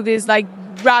go through this like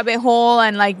rabbit hole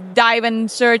and like dive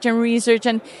and search and research,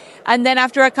 and then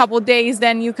after a couple of days,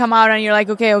 then you come out and you're like,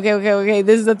 okay,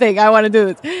 this is the thing, I want to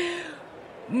do this.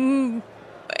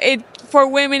 For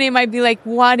women, it might be like,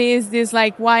 what is this?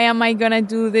 Like, why am I gonna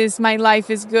do this? My life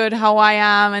is good how I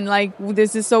am, and like,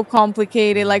 this is so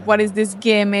complicated. Like, what is this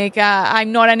gimmick?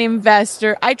 I'm not an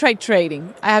investor. I tried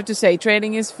trading. I have to say,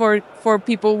 trading is for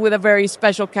people with a very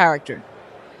special character.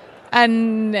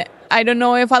 And I don't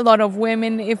know if a lot of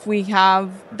women, if we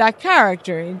have that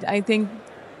character. I think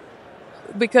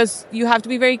because you have to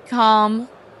be very calm,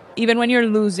 even when you're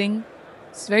losing.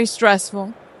 It's very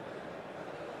stressful.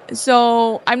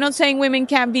 So I'm not saying women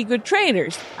can't be good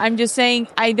traders. I'm just saying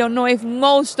I don't know if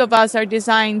most of us are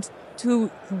designed to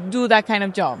do that kind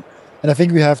of job. And I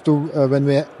think we have to,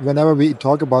 whenever we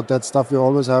talk about that stuff, we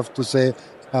always have to say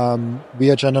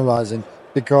we are generalizing,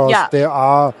 because there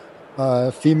are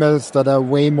females that are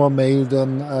way more male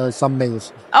than some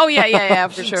males. Oh, yeah,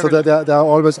 for sure. So there are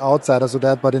always outsiders of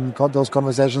that, but in those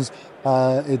conversations,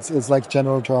 it's like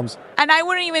general terms. And I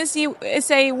wouldn't even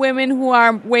say women who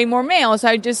are way more males.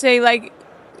 I'd just say like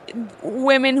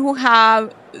women who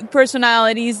have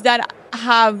personalities that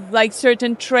have like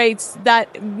certain traits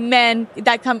that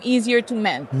come easier to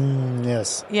men.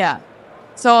 Yes. Yeah.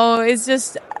 So it's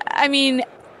just, I mean,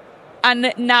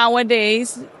 and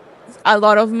nowadays, a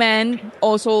lot of men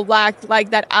also lack like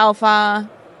that alpha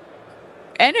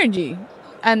energy,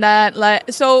 and that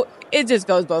like, so it just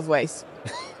goes both ways.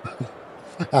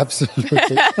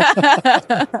 Absolutely.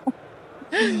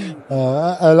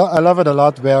 I love it a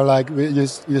lot where like you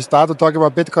start to talk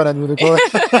about Bitcoin and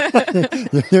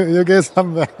you get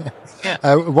somewhere.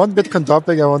 One Bitcoin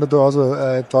topic I wanted to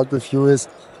also talk with you is,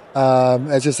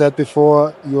 as you said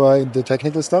before, you are in the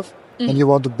technical stuff. And you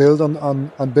want to build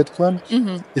on Bitcoin.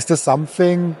 Is there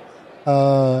something,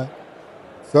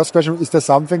 first question, is there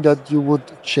something that you would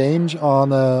change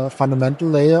on a fundamental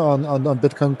layer on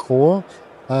Bitcoin Core?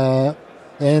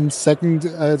 And second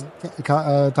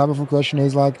type of a question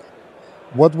is like,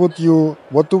 what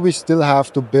do we still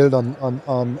have to build on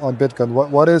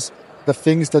Bitcoin? What is the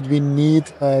things that we need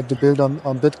to build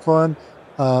on Bitcoin?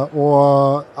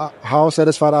 Or how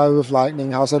satisfied are you with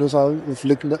Lightning? How satisfied are you with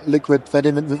Liquid,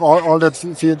 Fedimint, with all that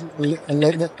field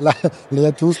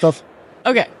layer 2 stuff?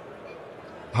 Okay.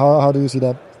 How do you see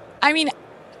that? I mean,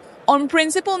 on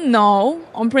principle, no.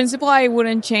 On principle, I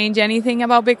wouldn't change anything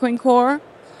about Bitcoin Core.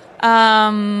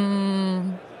 Well,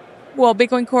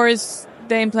 Bitcoin Core is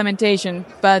the implementation,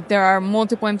 but there are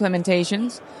multiple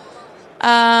implementations.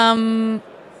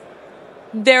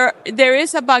 There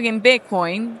is a bug in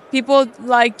Bitcoin. People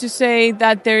like to say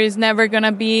that there is never going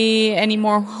to be any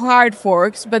more hard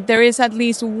forks, but there is at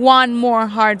least one more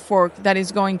hard fork that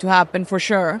is going to happen for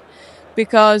sure,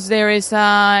 because there is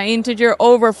an integer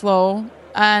overflow,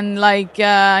 and like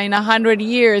in 100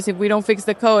 years, if we don't fix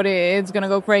the code, it's going to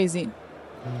go crazy.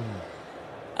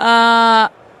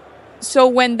 So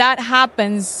when that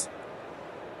happens,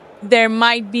 there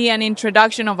might be an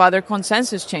introduction of other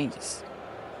consensus changes.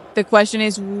 The question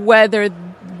is whether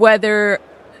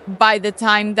by the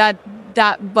time that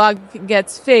bug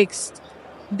gets fixed,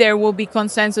 there will be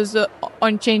consensus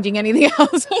on changing anything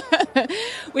else,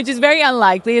 which is very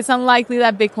unlikely. It's unlikely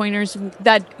that Bitcoiners,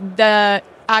 that the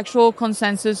actual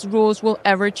consensus rules will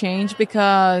ever change,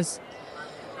 because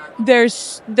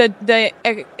there's the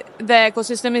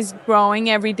ecosystem is growing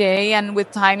every day, and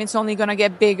with time it's only going to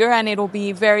get bigger, and it'll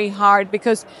be very hard,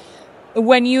 because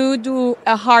when you do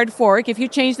a hard fork, if you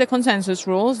change the consensus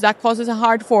rules, that causes a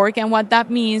hard fork. And what that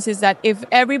means is that if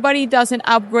everybody doesn't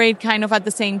upgrade kind of at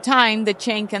the same time, the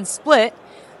chain can split.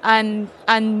 And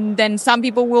then some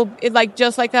people will,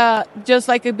 just like a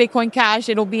Bitcoin Cash,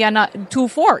 it'll be two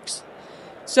forks.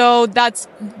 So that's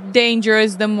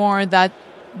dangerous the more that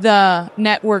the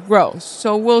network grows.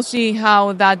 So we'll see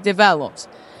how that develops.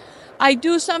 I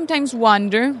do sometimes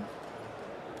wonder,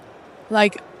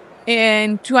 like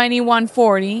in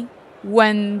 2140,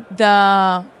 when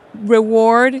the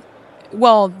reward,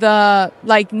 the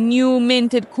like new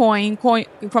minted coin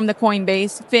from the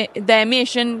Coinbase, the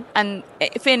emission and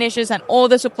it finishes and all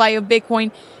the supply of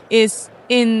Bitcoin is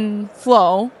in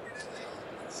flow,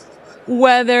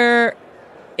 whether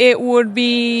it would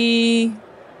be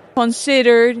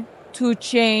considered to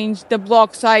change the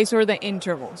block size or the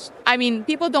intervals. I mean,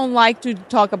 people don't like to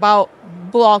talk about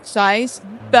block size,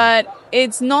 but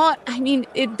it's not, I mean,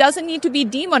 it doesn't need to be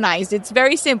demonized. It's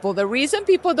very simple. The reason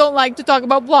people don't like to talk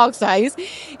about block size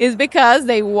is because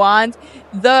they want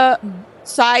the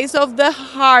size of the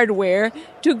hardware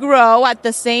to grow at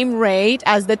the same rate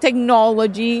as the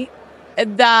technology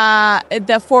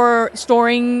for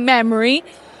storing memory,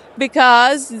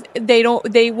 because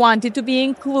they want it to be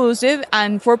inclusive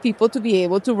and for people to be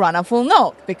able to run a full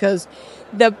node, because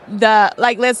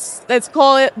let's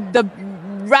call it the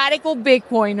radical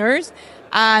Bitcoiners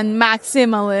and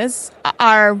maximalists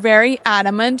are very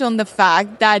adamant on the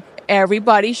fact that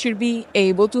everybody should be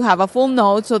able to have a full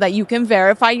node so that you can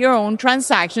verify your own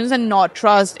transactions and not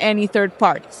trust any third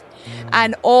parties.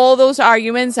 And all those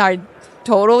arguments are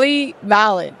totally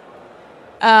valid.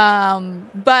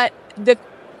 But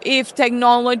if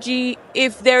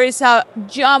there is a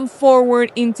jump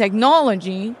forward in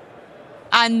technology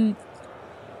and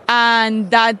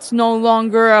that's no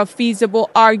longer a feasible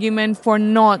argument for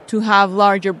not to have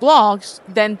larger blocks,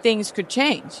 then things could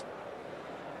change.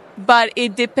 But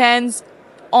it depends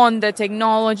on the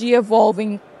technology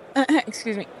evolving,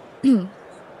 excuse me,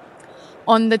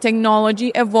 on the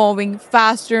technology evolving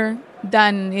faster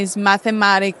than is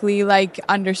mathematically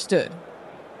understood.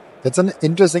 That's an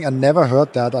interesting, I never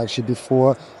heard that actually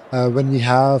before. When we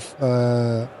have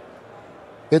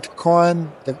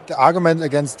Bitcoin, the argument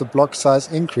against the block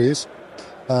size increase,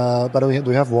 but do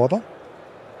we have water?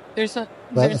 I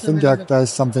think there's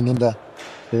something in there.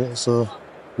 Okay, so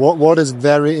water is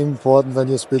very important when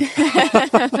you speak.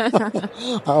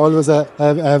 I always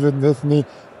have it with me.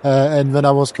 And when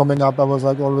I was coming up, I was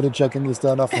already checking, is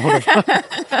there enough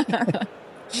water?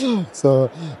 So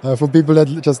for people that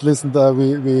just listened,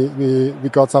 we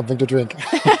got something to drink.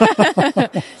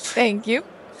 Thank you.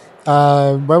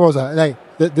 Where was I?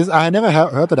 I never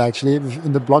heard that actually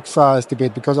in the block size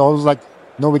debate, because I was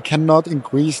no, we cannot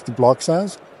increase the block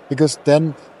size because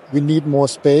then we need more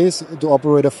space to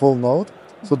operate a full node.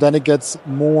 So then it gets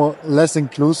less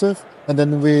inclusive, and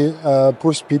then we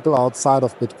push people outside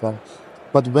of Bitcoin.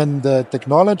 But when the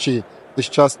technology is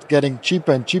just getting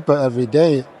cheaper and cheaper every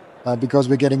day, because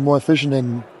we're getting more efficient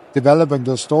in developing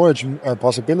those storage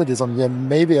possibilities, and we're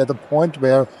maybe at a point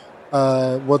where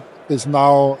what is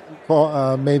now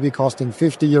maybe costing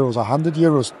 50 euros, 100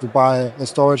 euros to buy a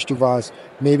storage device,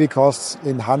 maybe costs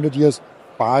in 100 years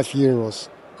 5 euros,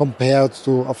 compared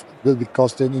to will be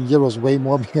costing in euros way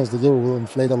more, because the euro will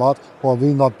inflate a lot or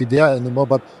will not be there anymore.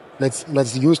 But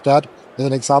let's use that as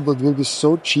an example. It will be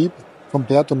so cheap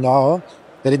compared to now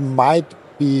that it might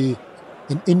be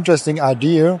an interesting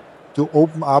idea to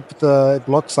open up the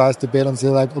block size debate and say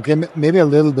okay, maybe a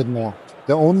little bit more.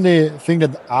 The only thing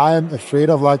that I'm afraid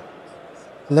of,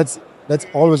 let's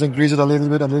always increase it a little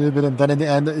bit, and then in the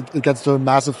end it gets to a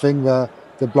massive thing where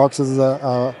the blocks is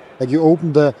you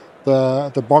open the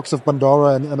box of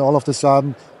Pandora and all of a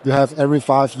sudden you have every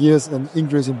 5 years an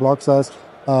increase in block size.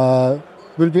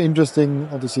 Will be interesting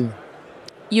to see.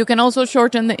 You can also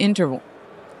shorten the interval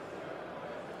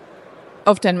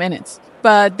of 10 minutes.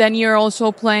 But then you're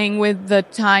also playing with the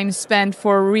time spent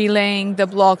for relaying the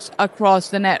blocks across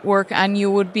the network, and you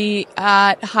would be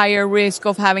at higher risk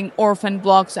of having orphan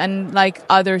blocks and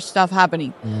other stuff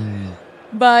happening.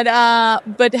 But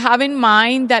have in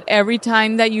mind that every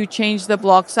time that you change the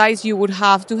block size, you would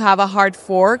have to have a hard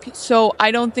fork. So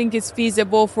I don't think it's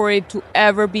feasible for it to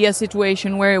ever be a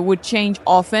situation where it would change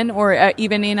often, or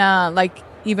even in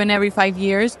even every 5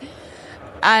 years.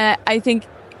 I think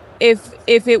if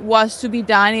it was to be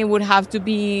done, it would have to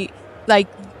be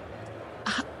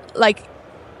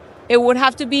it would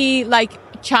have to be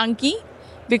chunky,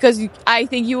 because I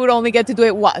think you would only get to do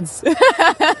it once.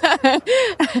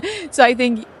 So I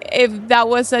think if that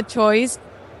was a choice,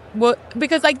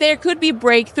 because there could be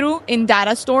breakthrough in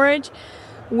data storage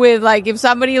with if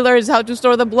somebody learns how to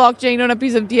store the blockchain on a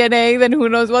piece of DNA, then who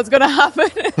knows what's going to happen.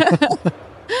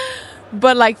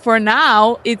 But for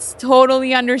now, it's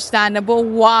totally understandable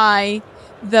why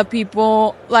the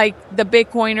people, the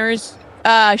Bitcoiners,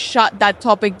 shut that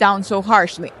topic down so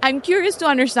harshly. I'm curious to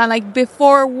understand,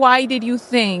 before, why did you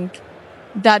think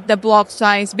that the block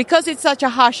size, because it's such a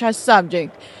hush-hush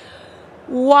subject,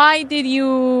 what did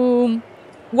you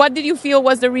feel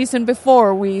was the reason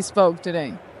before we spoke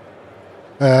today?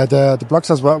 The block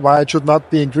size, why it should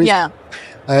not be increased. Yeah.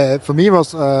 For me, it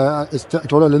was, I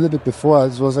told a little bit before,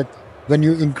 it was like when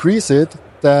you increase it,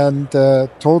 then the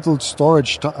total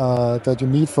storage that you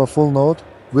need for a full node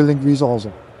will increase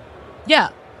also. Yeah.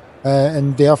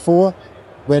 And therefore,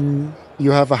 when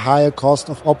you have a higher cost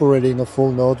of operating a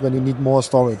full node, when you need more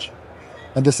storage.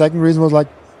 And the second reason was like,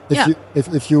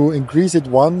 if you increase it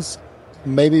once,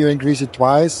 maybe you increase it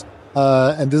twice,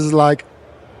 and this is like,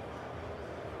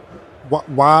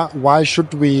 why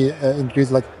should we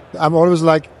increase? Like, I'm always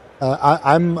like,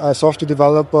 I'm a software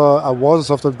developer. I was a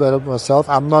software developer myself.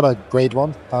 I'm not a great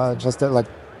one. Just that, like,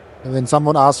 when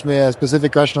someone asks me a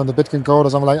specific question on the Bitcoin code or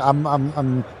something, like,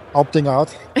 I'm opting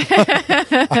out.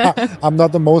 I'm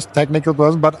not the most technical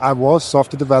person, but I was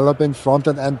software developing front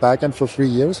end and back end for 3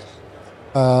 years.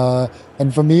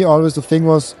 And for me, always the thing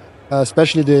was,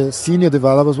 especially the senior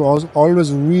developers were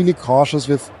always really cautious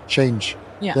with change.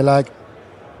 Yeah. They're like,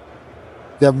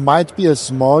 there might be a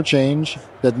small change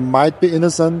that might be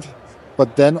innocent,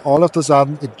 but then all of a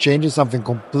sudden it changes something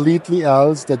completely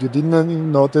else that you didn't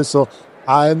even notice. So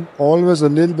I'm always a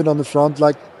little bit on the front,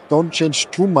 like, don't change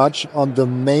too much on the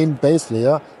main base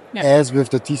layer, as with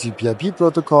the TCP/IP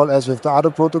protocol, as with the other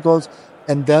protocols.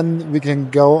 And then we can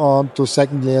go on to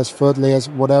second layers, third layers,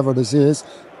 whatever this is,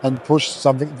 and push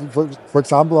something. For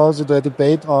example, also the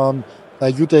debate on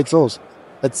UTXOs.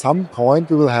 At some point,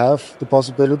 we will have the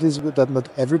possibilities that not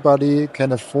everybody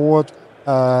can afford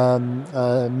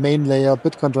main layer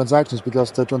Bitcoin transactions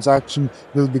because the transaction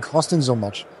will be costing so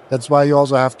much. That's why you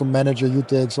also have to manage a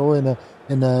UTXO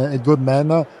in a good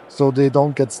manner so they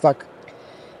don't get stuck.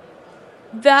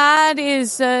 That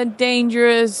is a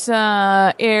dangerous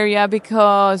area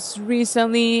because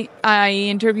recently I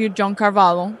interviewed John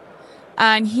Carvalho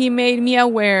and he made me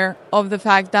aware of the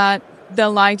fact that the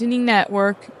Lightning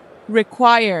Network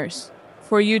requires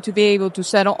for you to be able to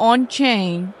settle on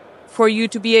chain, for you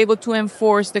to be able to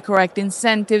enforce the correct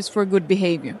incentives for good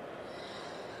behavior.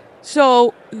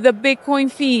 So the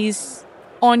Bitcoin fees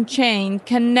on chain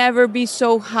can never be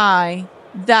so high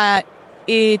that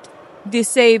it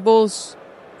disables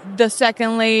the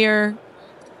second layer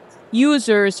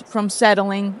users from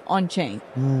settling on chain.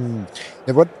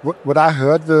 Yeah, what I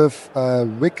heard with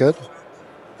Wicked,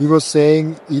 he was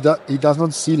saying he does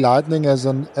not see Lightning as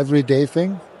an everyday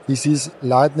thing. He sees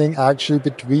Lightning actually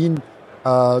between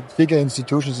bigger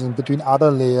institutions and between other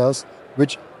layers,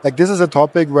 which, like, this is a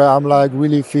topic where I'm like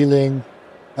really feeling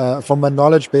from my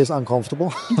knowledge base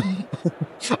uncomfortable.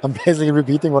 I'm basically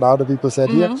repeating what other people said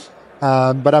here.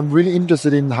 But I'm really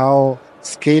interested in how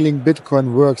scaling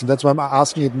Bitcoin works. And that's why I'm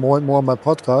asking it more and more on my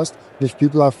podcast with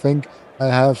people I think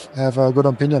have a good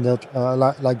opinion that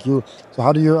like you. So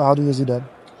how do you see that?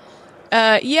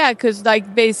 Yeah, because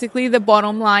like basically the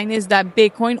bottom line is that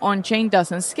Bitcoin on chain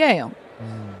doesn't scale.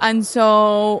 And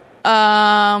so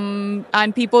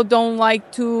and people don't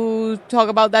like to talk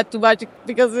about that too much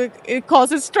because it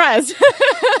causes stress.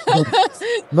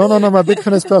 No, my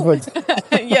Bitcoin is perfect.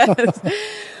 Yes.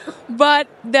 But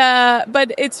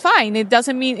it's fine. It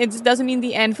doesn't mean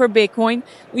the end for Bitcoin.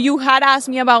 You had asked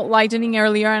me about Lightning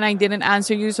earlier, and I didn't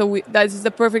answer you. So this is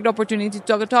the perfect opportunity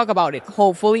to talk about it.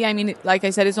 Hopefully, I mean, like I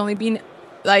said, it's only been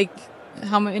like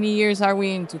how many years are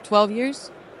we into? 12 years?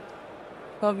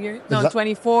 12 years? No,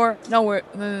 24. No,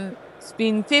 it's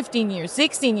been 15 years,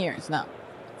 16 years now.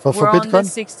 For we're Bitcoin? on the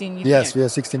 16th year. Yes, we are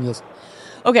 16 years.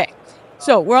 Okay,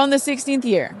 so we're on the 16th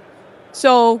year.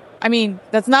 So I mean,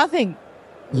 that's nothing.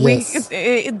 Yes.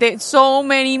 So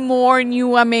many more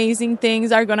new amazing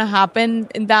things are going to happen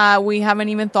that we haven't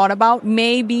even thought about.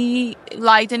 Maybe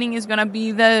Lightning is going to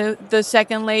be the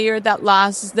second layer that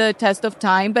lasts the test of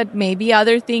time, but maybe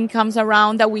other thing comes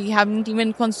around that we haven't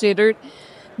even considered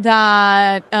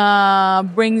that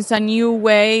brings a new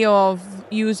way of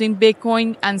using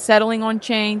Bitcoin and settling on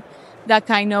chain that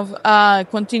kind of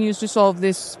continues to solve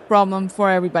this problem for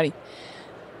everybody.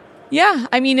 Yeah,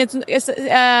 I mean, it's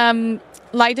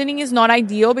Lightning is not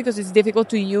ideal because it's difficult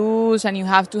to use and you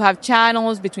have to have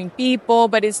channels between people,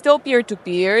 but it's still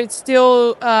peer-to-peer. It's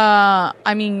still,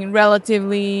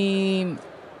 relatively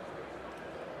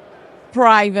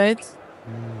private.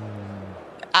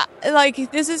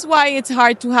 This is why it's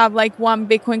hard to have like one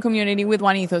Bitcoin community with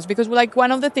one ethos, because like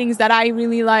one of the things that I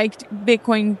really liked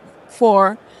Bitcoin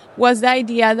for was the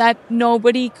idea that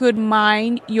nobody could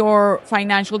mine your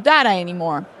financial data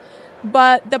anymore.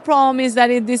 But the problem is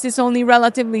that this is only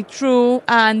relatively true,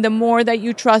 and the more that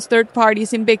you trust third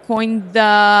parties in Bitcoin,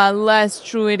 the less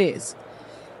true it is.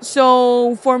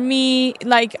 So for me,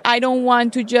 like, I don't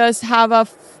want to just have a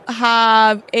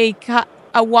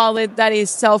wallet that is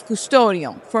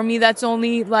self-custodial. For me, that's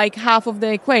only like half of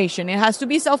the equation. It has to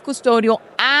be self-custodial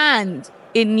and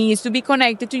it needs to be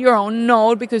connected to your own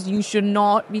node because you should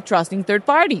not be trusting third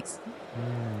parties.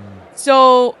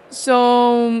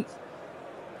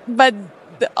 But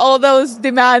all those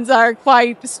demands are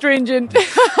quite stringent,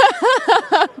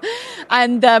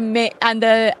 and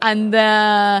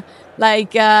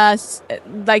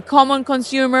like common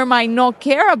consumer might not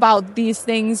care about these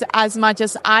things as much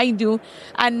as I do,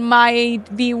 and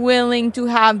might be willing to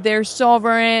have their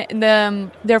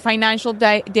their financial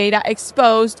data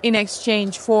exposed in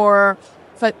exchange for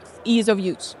ease of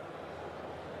use.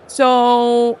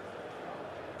 So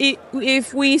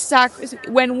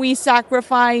when we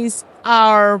sacrifice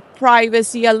our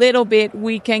privacy a little bit,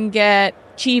 we can get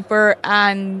cheaper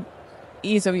and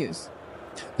ease of use.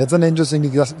 That's an interesting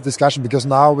discussion because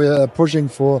now we're pushing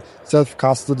for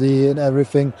self-custody and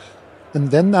everything.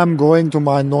 And then I'm going to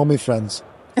my normie friends.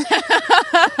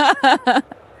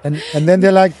 and then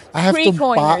they're like, I have to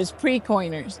buy...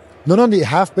 Pre-coiners. No, they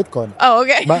have Bitcoin. Oh,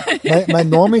 okay. my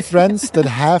normie friends that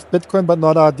have Bitcoin but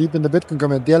not are deep in the Bitcoin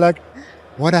community, they're like,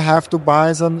 what, I have to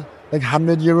buy some like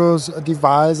 €100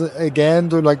 device again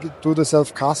to like do the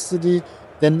self-custody?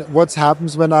 Then what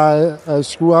happens when I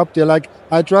screw up? They're like,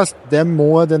 I trust them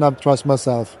more than I trust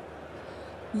myself.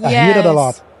 Yes. I hear that a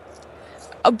lot.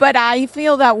 But I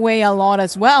feel that way a lot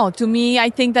as well. To me, I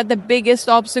think that the biggest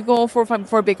obstacle for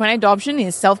Bitcoin adoption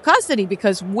is self-custody,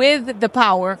 because with the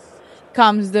power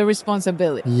comes the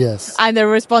responsibility. Yes. And the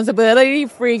responsibility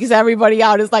freaks everybody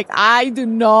out. It's like, I do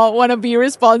not want to be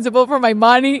responsible for my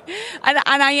money. And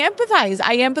I empathize.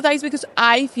 I empathize because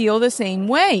I feel the same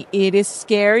way. It is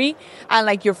scary. And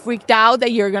like, you're freaked out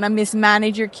that you're going to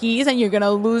mismanage your keys and you're going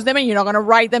to lose them and you're not going to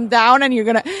write them down and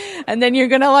then you're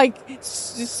going to like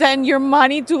send your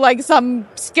money to like some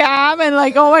scam and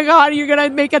like, oh my God, you're going to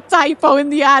make a typo in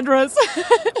the address.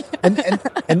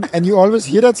 and you always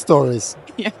hear that stories.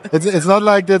 Yeah. It's not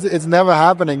like that. It's never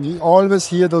happening. You always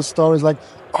hear those stories like,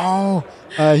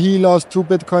 he lost 2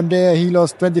 Bitcoin there, he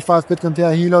lost 25 Bitcoin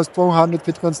there, he lost 400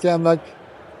 Bitcoins there. I'm like,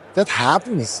 that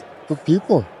happens to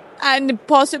people. And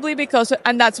possibly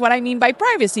and that's what I mean by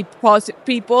privacy.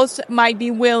 People might be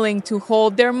willing to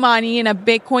hold their money in a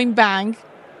Bitcoin bank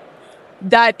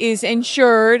that is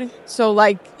insured. So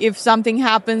like if something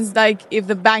happens, like if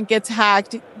the bank gets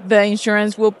hacked, the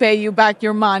insurance will pay you back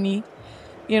your money.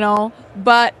 You know,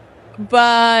 but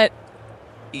that's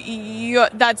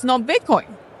not Bitcoin.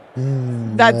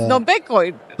 That's not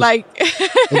Bitcoin. Like,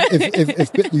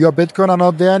 if your Bitcoin are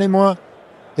not there anymore,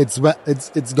 it's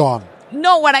gone.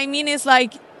 No, what I mean is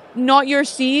like, not your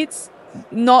seeds,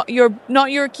 not your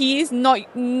keys,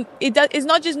 it's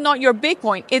not just not your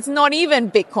Bitcoin. It's not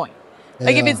even Bitcoin.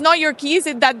 Like if it's not your keys,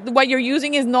 that what you're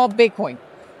using is not Bitcoin.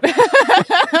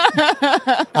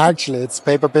 Actually, it's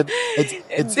paper bit.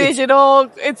 It's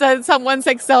digital. It's someone's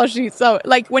Excel sheet. So,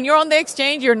 like when you're on the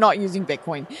exchange, you're not using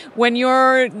Bitcoin. When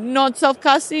you're not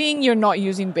self-custodying, you're not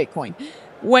using Bitcoin.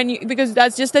 Because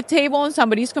that's just a table on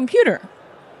somebody's computer.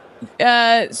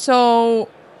 So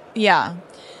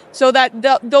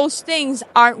that those things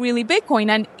aren't really Bitcoin.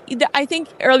 And I think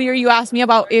earlier you asked me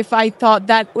about if I thought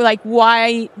that like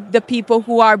why the people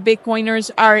who are Bitcoiners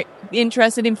are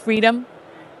interested in freedom.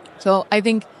 So I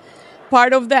think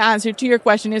part of the answer to your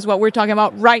question is what we're talking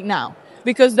about right now.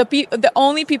 Because the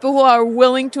only people who are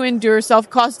willing to endure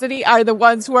self-custody are the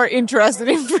ones who are interested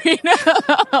in freedom.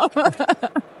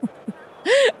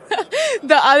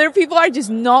 The other people are just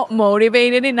not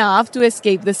motivated enough to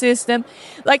escape the system.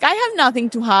 Like, I have nothing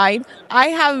to hide. I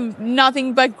have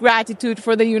nothing but gratitude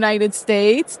for the United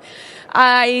States.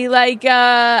 I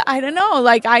don't know,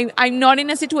 like I'm not in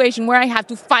a situation where I have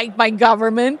to fight my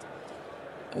government.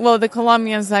 Well, the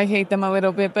Colombians, I hate them a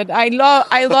little bit, but I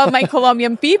love my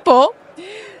Colombian people.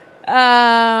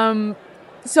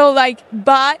 So like,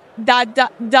 but that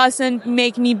doesn't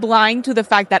make me blind to the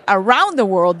fact that around the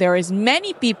world, there is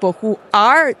many people who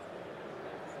are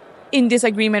in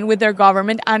disagreement with their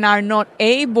government and are not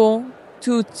able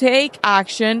to take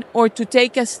action or to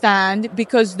take a stand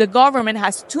because the government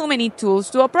has too many tools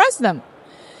to oppress them.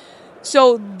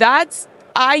 So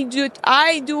I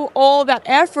do all that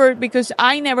effort because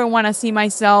I never want to see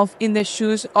myself in the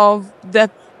shoes of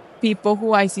the people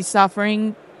who I see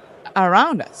suffering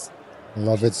around us. I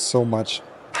love it so much.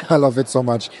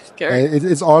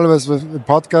 It's always with the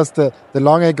podcast, the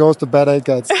longer it goes, the better it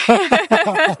gets.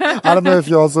 I don't know if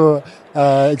you also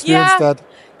experienced that.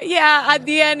 Yeah, at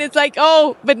the end, it's like,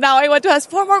 oh, but now I want to ask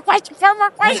 4 more questions.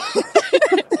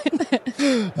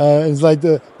 It's like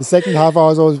the second half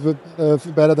hour is always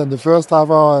better than the first half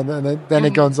hour, and then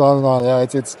it goes on and on. Yeah,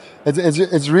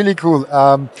 it's really cool.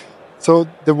 So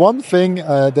the one thing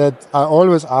that I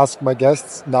always ask my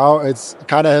guests now, it's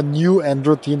kind of a new end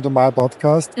routine to my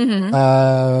podcast.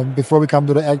 Before we come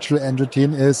to the actual end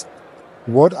routine, is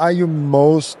what are you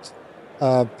most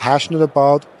passionate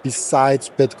about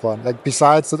besides Bitcoin? Like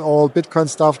besides that all Bitcoin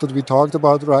stuff that we talked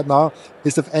about right now,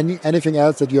 is there anything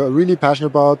else that you're really passionate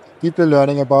about, deeply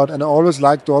learning about? And I always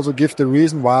like to also give the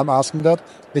reason why I'm asking that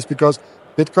is because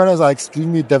Bitcoiners are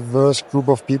extremely diverse group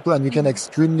of people, and we can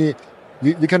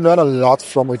we can learn a lot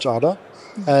from each other.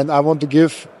 And I want to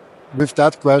give, with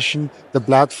that question, the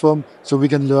platform so we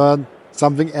can learn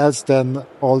something else than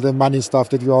all the money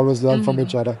stuff that we always learn from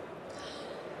each other.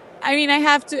 I mean,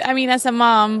 as a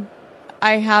mom,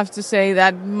 I have to say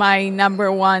that my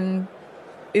number one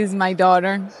is my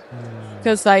daughter.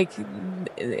 Because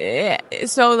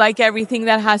everything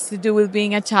that has to do with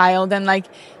being a child and like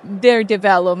their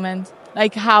development,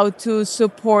 like how to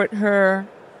support her,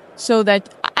 so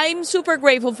that I'm super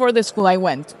grateful for the school I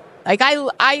went to. Like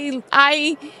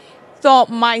I thought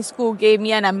my school gave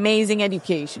me an amazing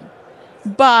education,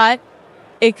 but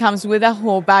it comes with a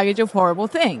whole baggage of horrible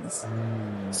things.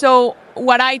 So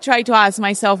what I try to ask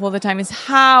myself all the time is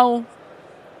how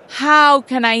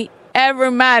can I ever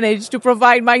manage to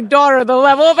provide my daughter the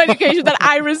level of education that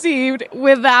I received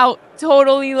without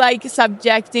totally like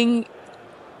subjecting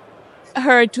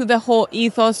her to the whole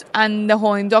ethos and the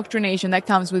whole indoctrination that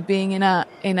comes with being in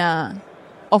a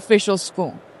official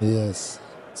school. Yes.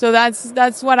 So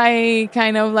that's what I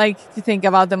kind of like to think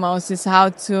about the most, is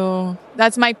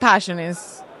that's my passion,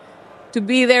 is to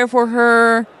be there for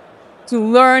her, to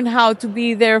learn how to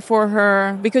be there for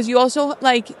her. Because you also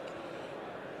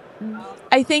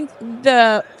I think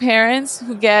the parents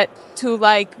who get to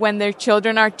when their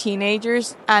children are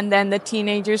teenagers and then the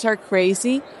teenagers are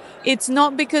crazy, it's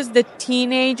not because the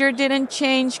teenager didn't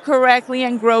change correctly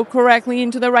and grow correctly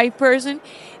into the right person.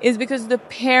 It's because the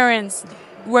parents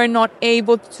were not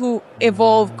able to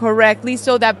evolve correctly,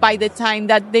 so that by the time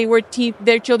that they were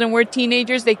their children were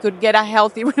teenagers, they could get a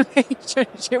healthy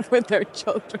relationship with their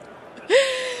children.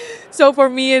 So for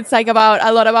me, it's a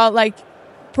lot about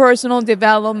personal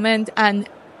development, and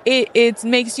it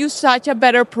makes you such a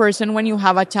better person when you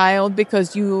have a child,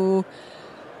 because you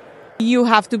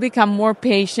have to become more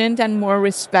patient and more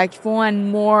respectful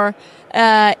and more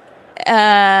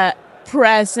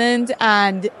present,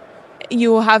 and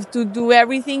you have to do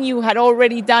everything you had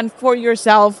already done for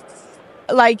yourself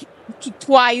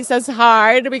twice as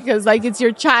hard, because it's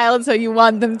your child, so you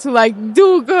want them to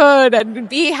do good and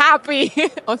be happy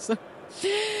also.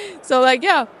 So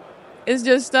yeah, it's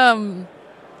just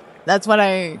that's what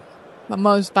I'm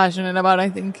most passionate about. I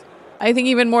think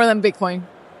even more than Bitcoin.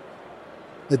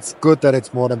 It's good that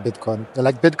it's more than Bitcoin.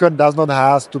 Bitcoin does not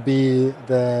have to be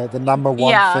the number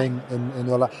one thing in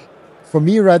your life. For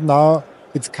me right now,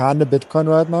 it's kind of Bitcoin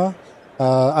right now.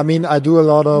 I mean, I do a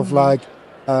lot of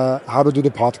how to do the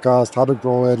podcast, how to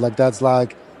grow it. That's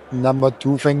number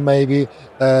two thing maybe.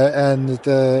 And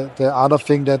the other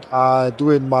thing that I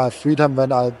do in my free time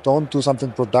when I don't do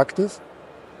something productive,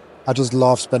 I just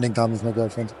love spending time with my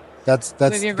girlfriend. That's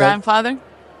with your grandfather?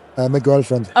 My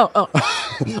girlfriend. Oh.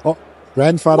 Oh,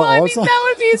 grandfather also. I mean, that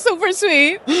would be super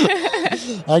sweet.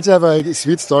 I actually have a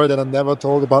sweet story that I never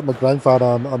told about my grandfather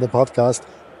on the podcast.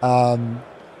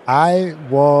 I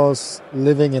was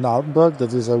living in Altenburg.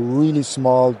 That is a really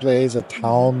small place, a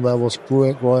town where I was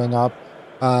growing up.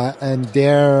 And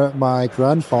there my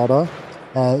grandfather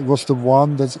was the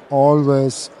one that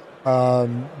always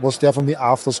was there for me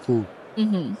after school.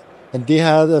 Mm-hmm. And they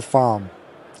had a farm.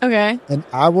 Okay. And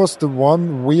I was the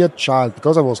one weird child,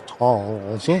 because I was tall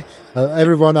also.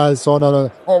 Everyone I saw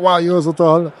now, oh wow, you're so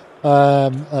tall.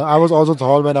 I was also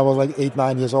tall when I was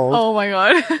 8-9 years old. Oh my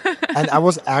God. And I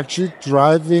was actually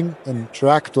driving a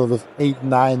tractor with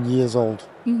 8-9 years old.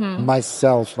 Mm-hmm.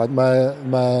 Myself.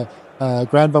 My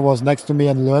grandpa was next to me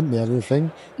and learned me everything.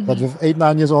 Mm-hmm. But with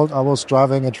 8-9 years old, I was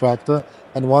driving a tractor.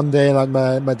 And one day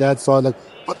my dad saw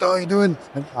what are you doing?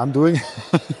 And I'm doing.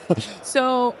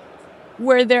 So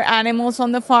were there animals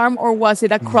on the farm, or was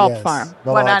it a crop farm?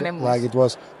 What animals? It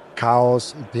was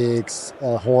cows, pigs,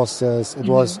 horses. It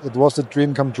was a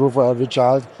dream come true for every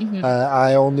child. Mm-hmm.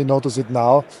 I only notice it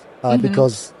now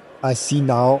because I see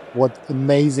now what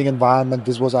amazing environment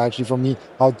this was actually for me.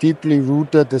 How deeply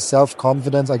rooted the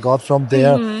self-confidence I got from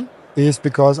there is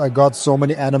because I got so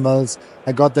many animals.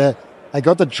 I got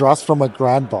the trust from my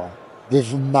grandpa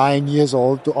with 9 years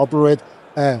old to operate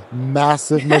a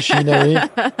massive machinery.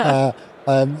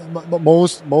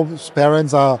 Most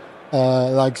parents are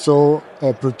so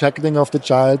protecting of the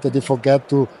child that they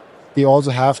forget they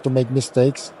also have to make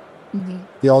mistakes. Mm-hmm.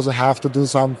 They also have to do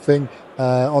something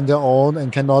on their own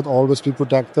and cannot always be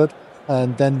protected.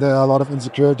 And then there are a lot of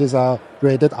insecurities are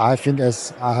created. I think,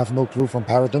 as I have no clue from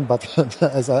parenting, but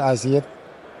as I see it.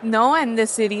 No, and the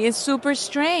city is super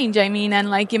strange. I mean, and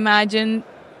like imagine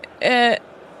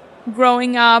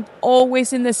growing up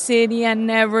always in the city and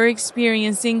never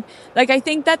experiencing, like, I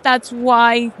think that's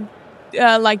why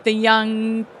like the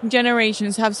young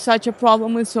generations have such a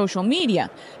problem with social media,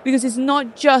 because it's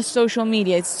not just social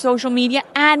media, it's social media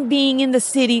and being in the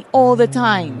city all the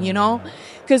time, you know?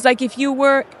 Because like if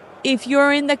you're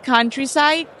in the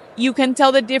countryside, you can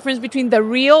tell the difference between the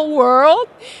real world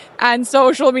and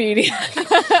social media.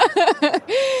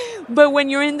 But when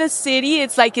you're in the city,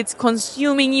 it's like it's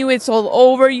consuming you, it's all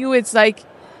over you, it's like,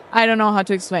 I don't know how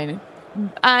to explain it.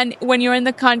 And when you're in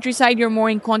the countryside, you're more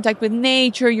in contact with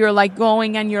nature. You're like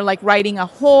going and you're like riding a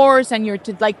horse and you're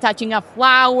like touching a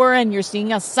flower and you're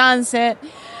seeing a sunset.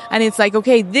 And it's like,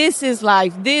 okay, this is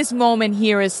life. This moment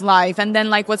here is life. And then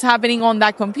like what's happening on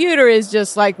that computer is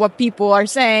just like what people are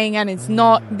saying. And it's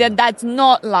not that's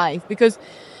not life, because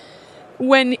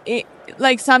when it,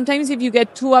 like sometimes if you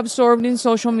get too absorbed in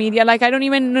social media, like I don't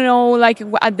even know like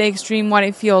at the extreme what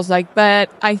it feels like,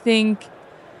 but I think,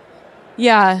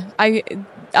 yeah,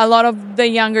 a lot of the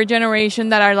younger generation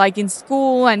that are like in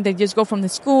school and they just go from the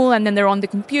school and then they're on the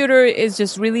computer is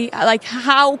just really like,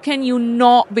 how can you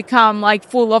not become like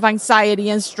full of anxiety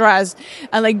and stress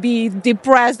and like be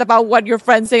depressed about what your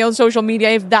friends say on social media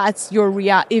if that's your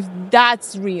if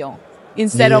that's real,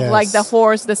 instead of like the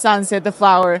horse, the sunset, the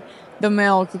flower, the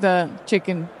milk, the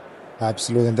chicken.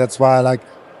 Absolutely. And that's why I like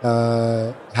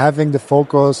having the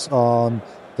focus on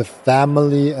the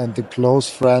family and the close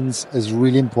friends is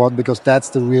really important, because that's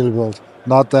the real world,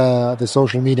 not the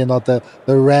social media, not the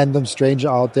random stranger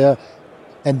out there.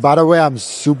 And by the way, I'm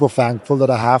super thankful that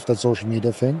I have that social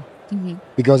media thing,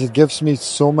 because it gives me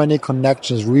so many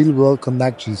connections, real world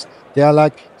connections. There are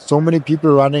like so many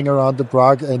people running around the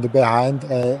Prague and behind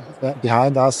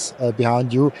us,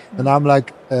 behind you, and I'm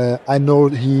like, I know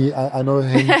I know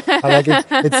him. I like it.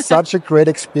 It's such a great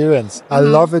experience. I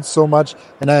love it so much,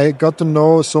 and I got to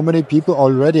know so many people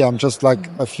already. I'm just like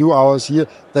a few hours here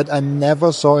that I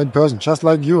never saw in person, just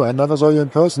like you. I never saw you in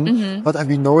person, but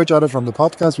we know each other from the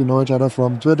podcast. We know each other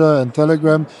from Twitter and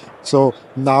Telegram. So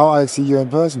now I see you in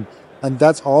person, and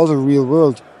that's all the real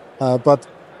world. But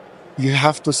you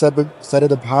have to set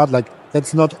it apart. Like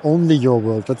that's not only your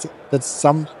world. That's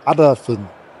some other thing,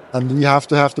 and we have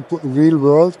to put real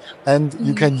world. And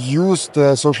you can use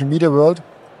the social media world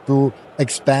to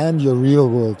expand your real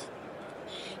world.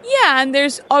 Yeah, and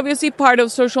there's obviously part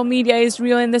of social media is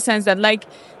real in the sense that like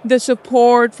the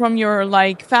support from your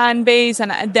like fan base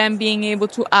and them being able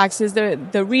to access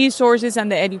the resources and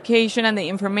the education and the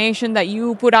information that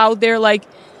you put out there, like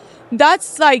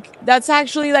that's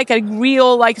actually like a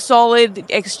real like solid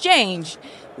exchange.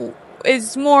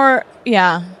 It's more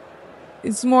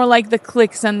like the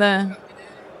clicks and the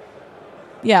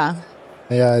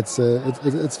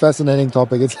it's fascinating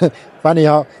topic. It's funny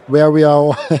where we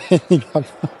are.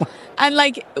 And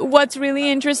like what's really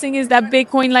interesting is that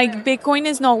Bitcoin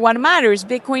is not what matters.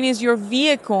 Bitcoin is your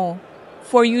vehicle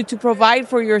for you to provide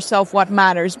for yourself what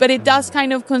matters, but it does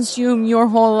kind of consume your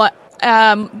whole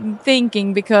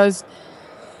thinking, because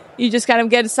you just kind of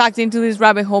get sucked into this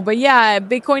rabbit hole. But yeah,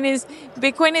 Bitcoin is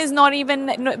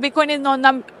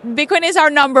our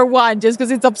number one just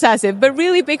because it's obsessive. But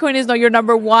really, Bitcoin is not your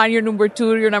number one, your number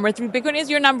two, your number three. Bitcoin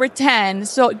is your number 10.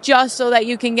 So just so that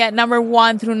you can get number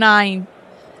 1 through 9,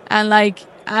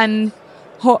 and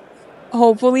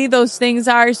hopefully those things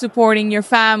are supporting your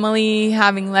family,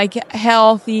 having like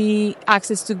healthy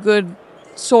access to good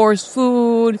source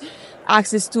food,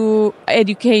 access to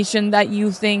education that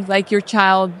you think like your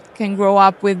child can grow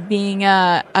up with, being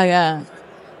a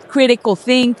critical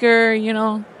thinker, you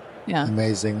know? Yeah.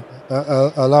 Amazing.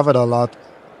 I love it a lot.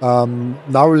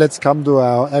 Now let's come to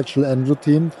our actual end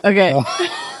routine. Okay.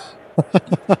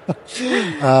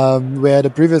 Where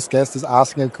the previous guest is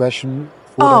asking a question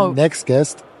for the next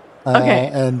guest. Okay.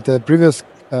 And the previous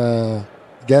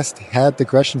guest had the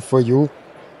question for you.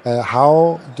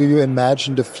 How do you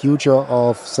imagine the future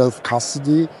of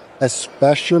self-custody,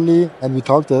 especially, and we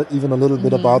talked even a little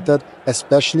bit about that,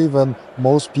 especially when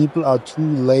most people are too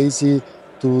lazy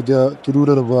to do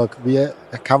the work? We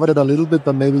covered it a little bit,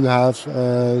 but maybe you have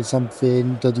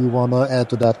something that you want to add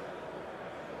to that.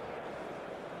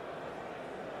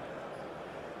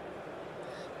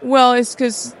 Well, it's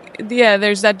because,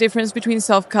 there's that difference between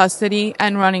self-custody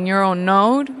and running your own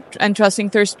node and trusting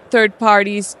third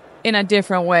parties in a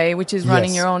different way, which is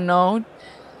running your own node.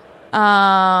 We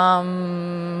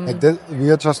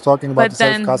are just talking about the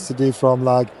self-custody from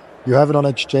like, you have it on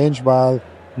exchange while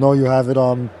you have it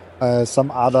on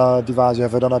some other device. You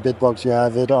have it on a BitBox. You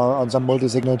have it on some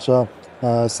multi-signature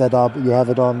setup. You have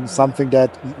it on something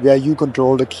where you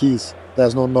control the keys.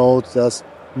 There's no node.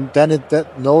 That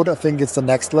node, I think it's the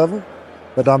next level.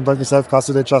 But I'm talking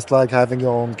self-custody, just like having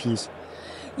your own keys.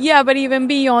 Yeah, but even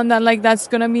beyond that, like that's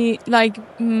gonna be like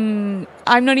I'm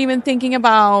not even thinking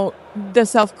about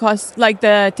the like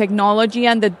the technology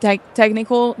and the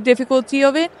technical difficulty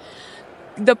of it.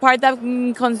 The part that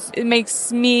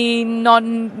makes me not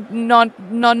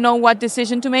know what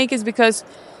decision to make is because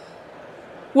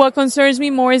what concerns me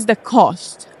more is the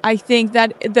cost. I think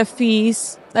that the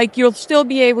fees, like you'll still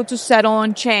be able to settle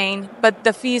on chain, but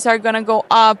the fees are gonna go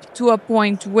up to a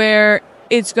point where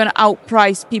it's gonna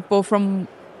outprice people from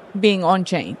being on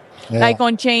chain. Yeah. Like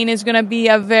on chain is going to be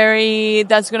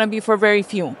that's going to be for very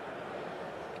few.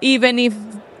 Even if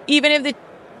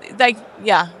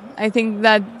I think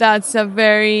that's a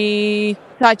very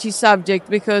touchy subject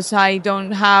because I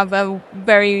don't have a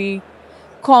very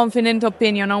confident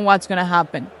opinion on what's going to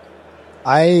happen.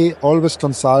 I always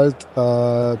consult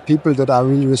people that I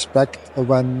really respect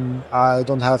when I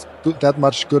don't have that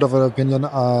much good of an opinion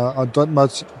or that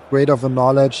much great of a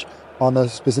knowledge on a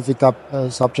specific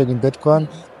subject in Bitcoin.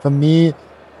 For me,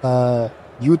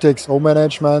 UTXO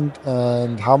management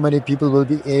and how many people will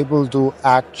be able to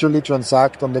actually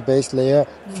transact on the base layer.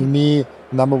 For me,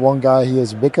 number one guy here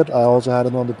is Wicked. I also had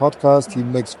him on the podcast. He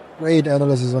makes great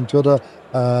analysis on Twitter.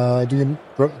 Do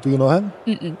you know him?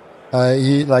 Mm-mm.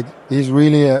 He's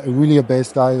really a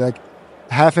base guy. Like,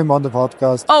 have him on the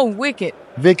podcast. Oh, Wicked.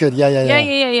 Wicked,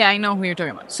 yeah. I know who you're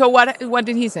talking about. So what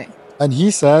did he say? And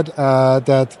he said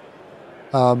that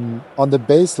on the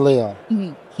base layer,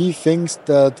 he thinks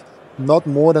that not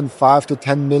more than 5 to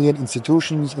 10 million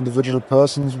institutions, individual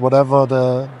persons, whatever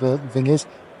the thing is,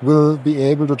 will be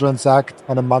able to transact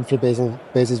on a monthly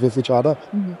basis with each other.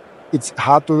 Mm-hmm. It's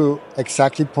hard to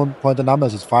exactly point the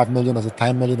numbers. It's 5 million, is it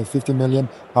 10 million, or 50 million?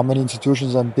 How many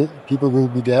institutions and people will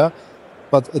be there?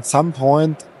 But at some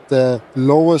point, the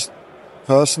lowest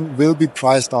person will be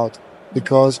priced out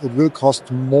because it will cost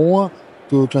more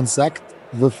to transact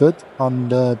with it on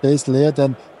the base layer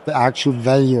than the actual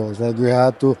value. Like you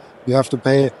have to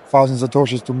pay 1,000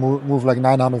 satoshis to move like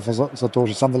 900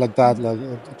 satoshis, something like that.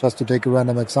 Like just to take a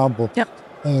random example. Yep.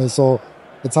 So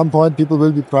at some point, people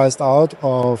will be priced out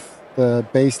of the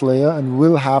base layer and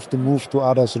will have to move to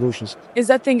other solutions. Is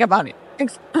that thing about it?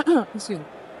 Excuse me.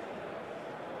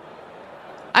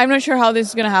 I'm not sure how this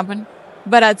is going to happen,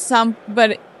 but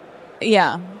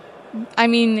yeah, I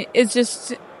mean,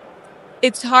 it's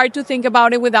hard to think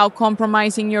about it without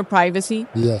compromising your privacy.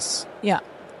 Yes. Yeah.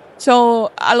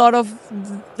 So a lot of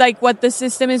like what the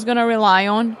system is going to rely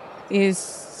on is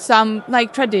some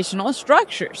like traditional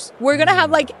structures. We're going to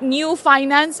have like new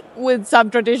finance with some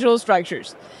traditional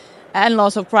structures and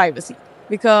loss of privacy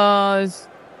because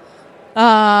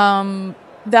unless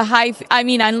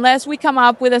we come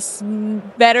up with a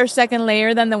better second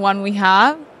layer than the one we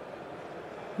have,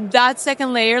 that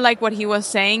second layer, like what he was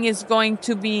saying, is going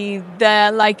to be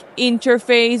the like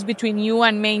interface between you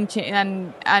and main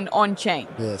chain and on chain.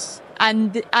 Yes.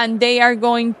 And they are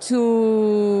going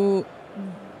to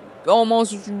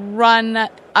almost run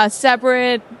a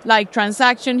separate like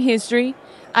transaction history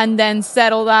and then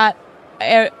settle that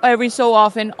every so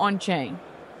often on chain.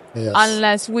 Yes.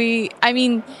 Unless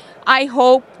I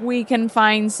hope we can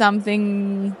find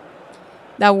something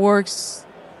that works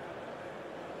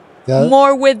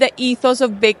more with the ethos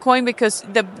of Bitcoin, because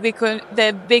the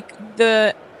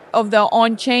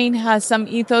on chain has some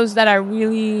ethos that are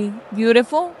really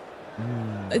beautiful.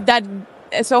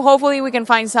 So hopefully we can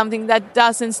find something that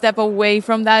doesn't step away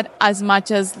from that as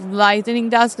much as Lightning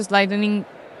does, because Lightning,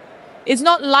 it's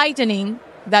not Lightning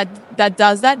that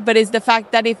does that, but it's the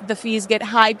fact that if the fees get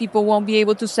high, people won't be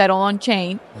able to settle on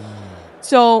chain.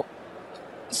 So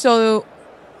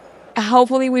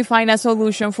hopefully we find a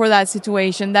solution for that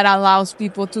situation that allows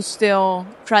people to still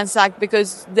transact,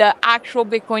 because the actual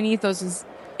Bitcoin ethos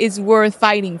is worth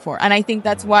fighting for. And I think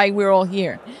that's why we're all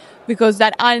here, because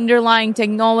that underlying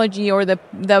technology or the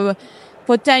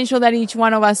potential that each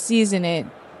one of us sees in it,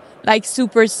 like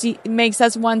makes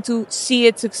us want to see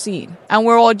it succeed. And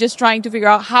we're all just trying to figure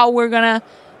out how we're going to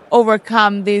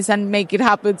overcome this and make it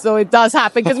happen so it does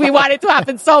happen, because we want it to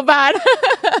happen so bad.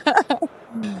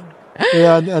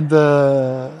 Yeah, and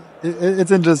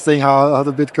it's interesting how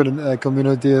the Bitcoin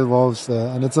community evolves,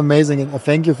 and it's amazing. And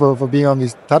thank you for being on. We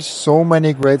touched so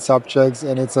many great subjects,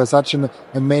 and it's such an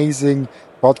amazing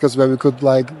podcast where we could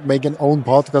like make an own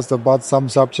podcast about some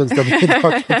subjects that we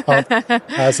talked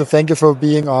about. So thank you for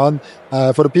being on.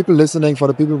 For the people listening, for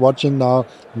the people watching now,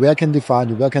 where can they find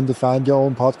you? Where can they find your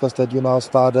own podcast that you now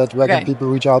started? Where can people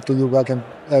reach out to you? Where can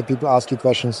people ask you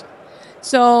questions?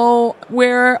 So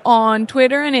we're on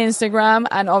Twitter and Instagram,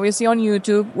 and obviously on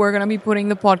YouTube. We're gonna be putting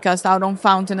the podcast out on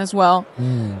Fountain as well.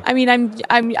 I mean,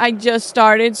 I just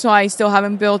started, so I still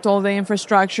haven't built all the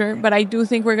infrastructure, but I do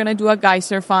think we're gonna do a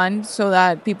Geyser fund so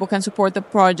that people can support the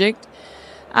project.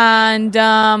 And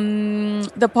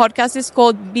the podcast is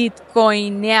called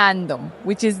Bitcoinando,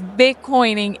 which is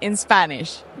Bitcoining in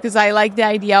Spanish, because I like the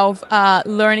idea of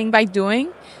learning by doing.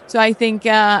 So I think,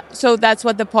 so that's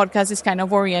what the podcast is kind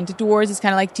of oriented towards. It's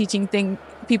kind of like teaching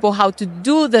people how to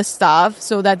do the stuff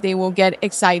so that they will get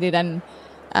excited and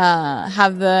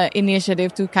have the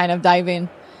initiative to kind of dive in.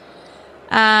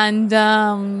 And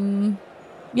and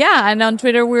on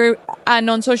Twitter and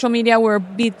on social media, we're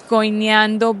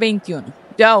Bitcoinando 21.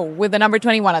 With the number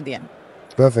 21 at the end.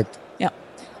 Perfect. Yeah.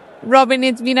 Robin,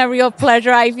 it's been a real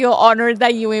pleasure. I feel honored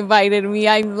that you invited me.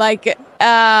 I'm like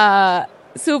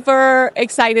super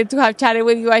excited to have chatted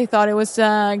with you. I thought it was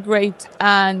great,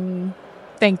 and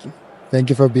thank you. Thank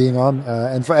you for being on.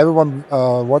 And for everyone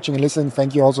watching and listening,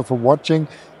 thank you also for watching.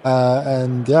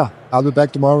 And I'll be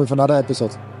back tomorrow with another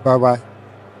episode. Bye-bye.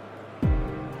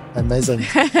 Amazing.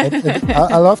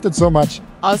 I loved it so much.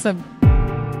 Awesome.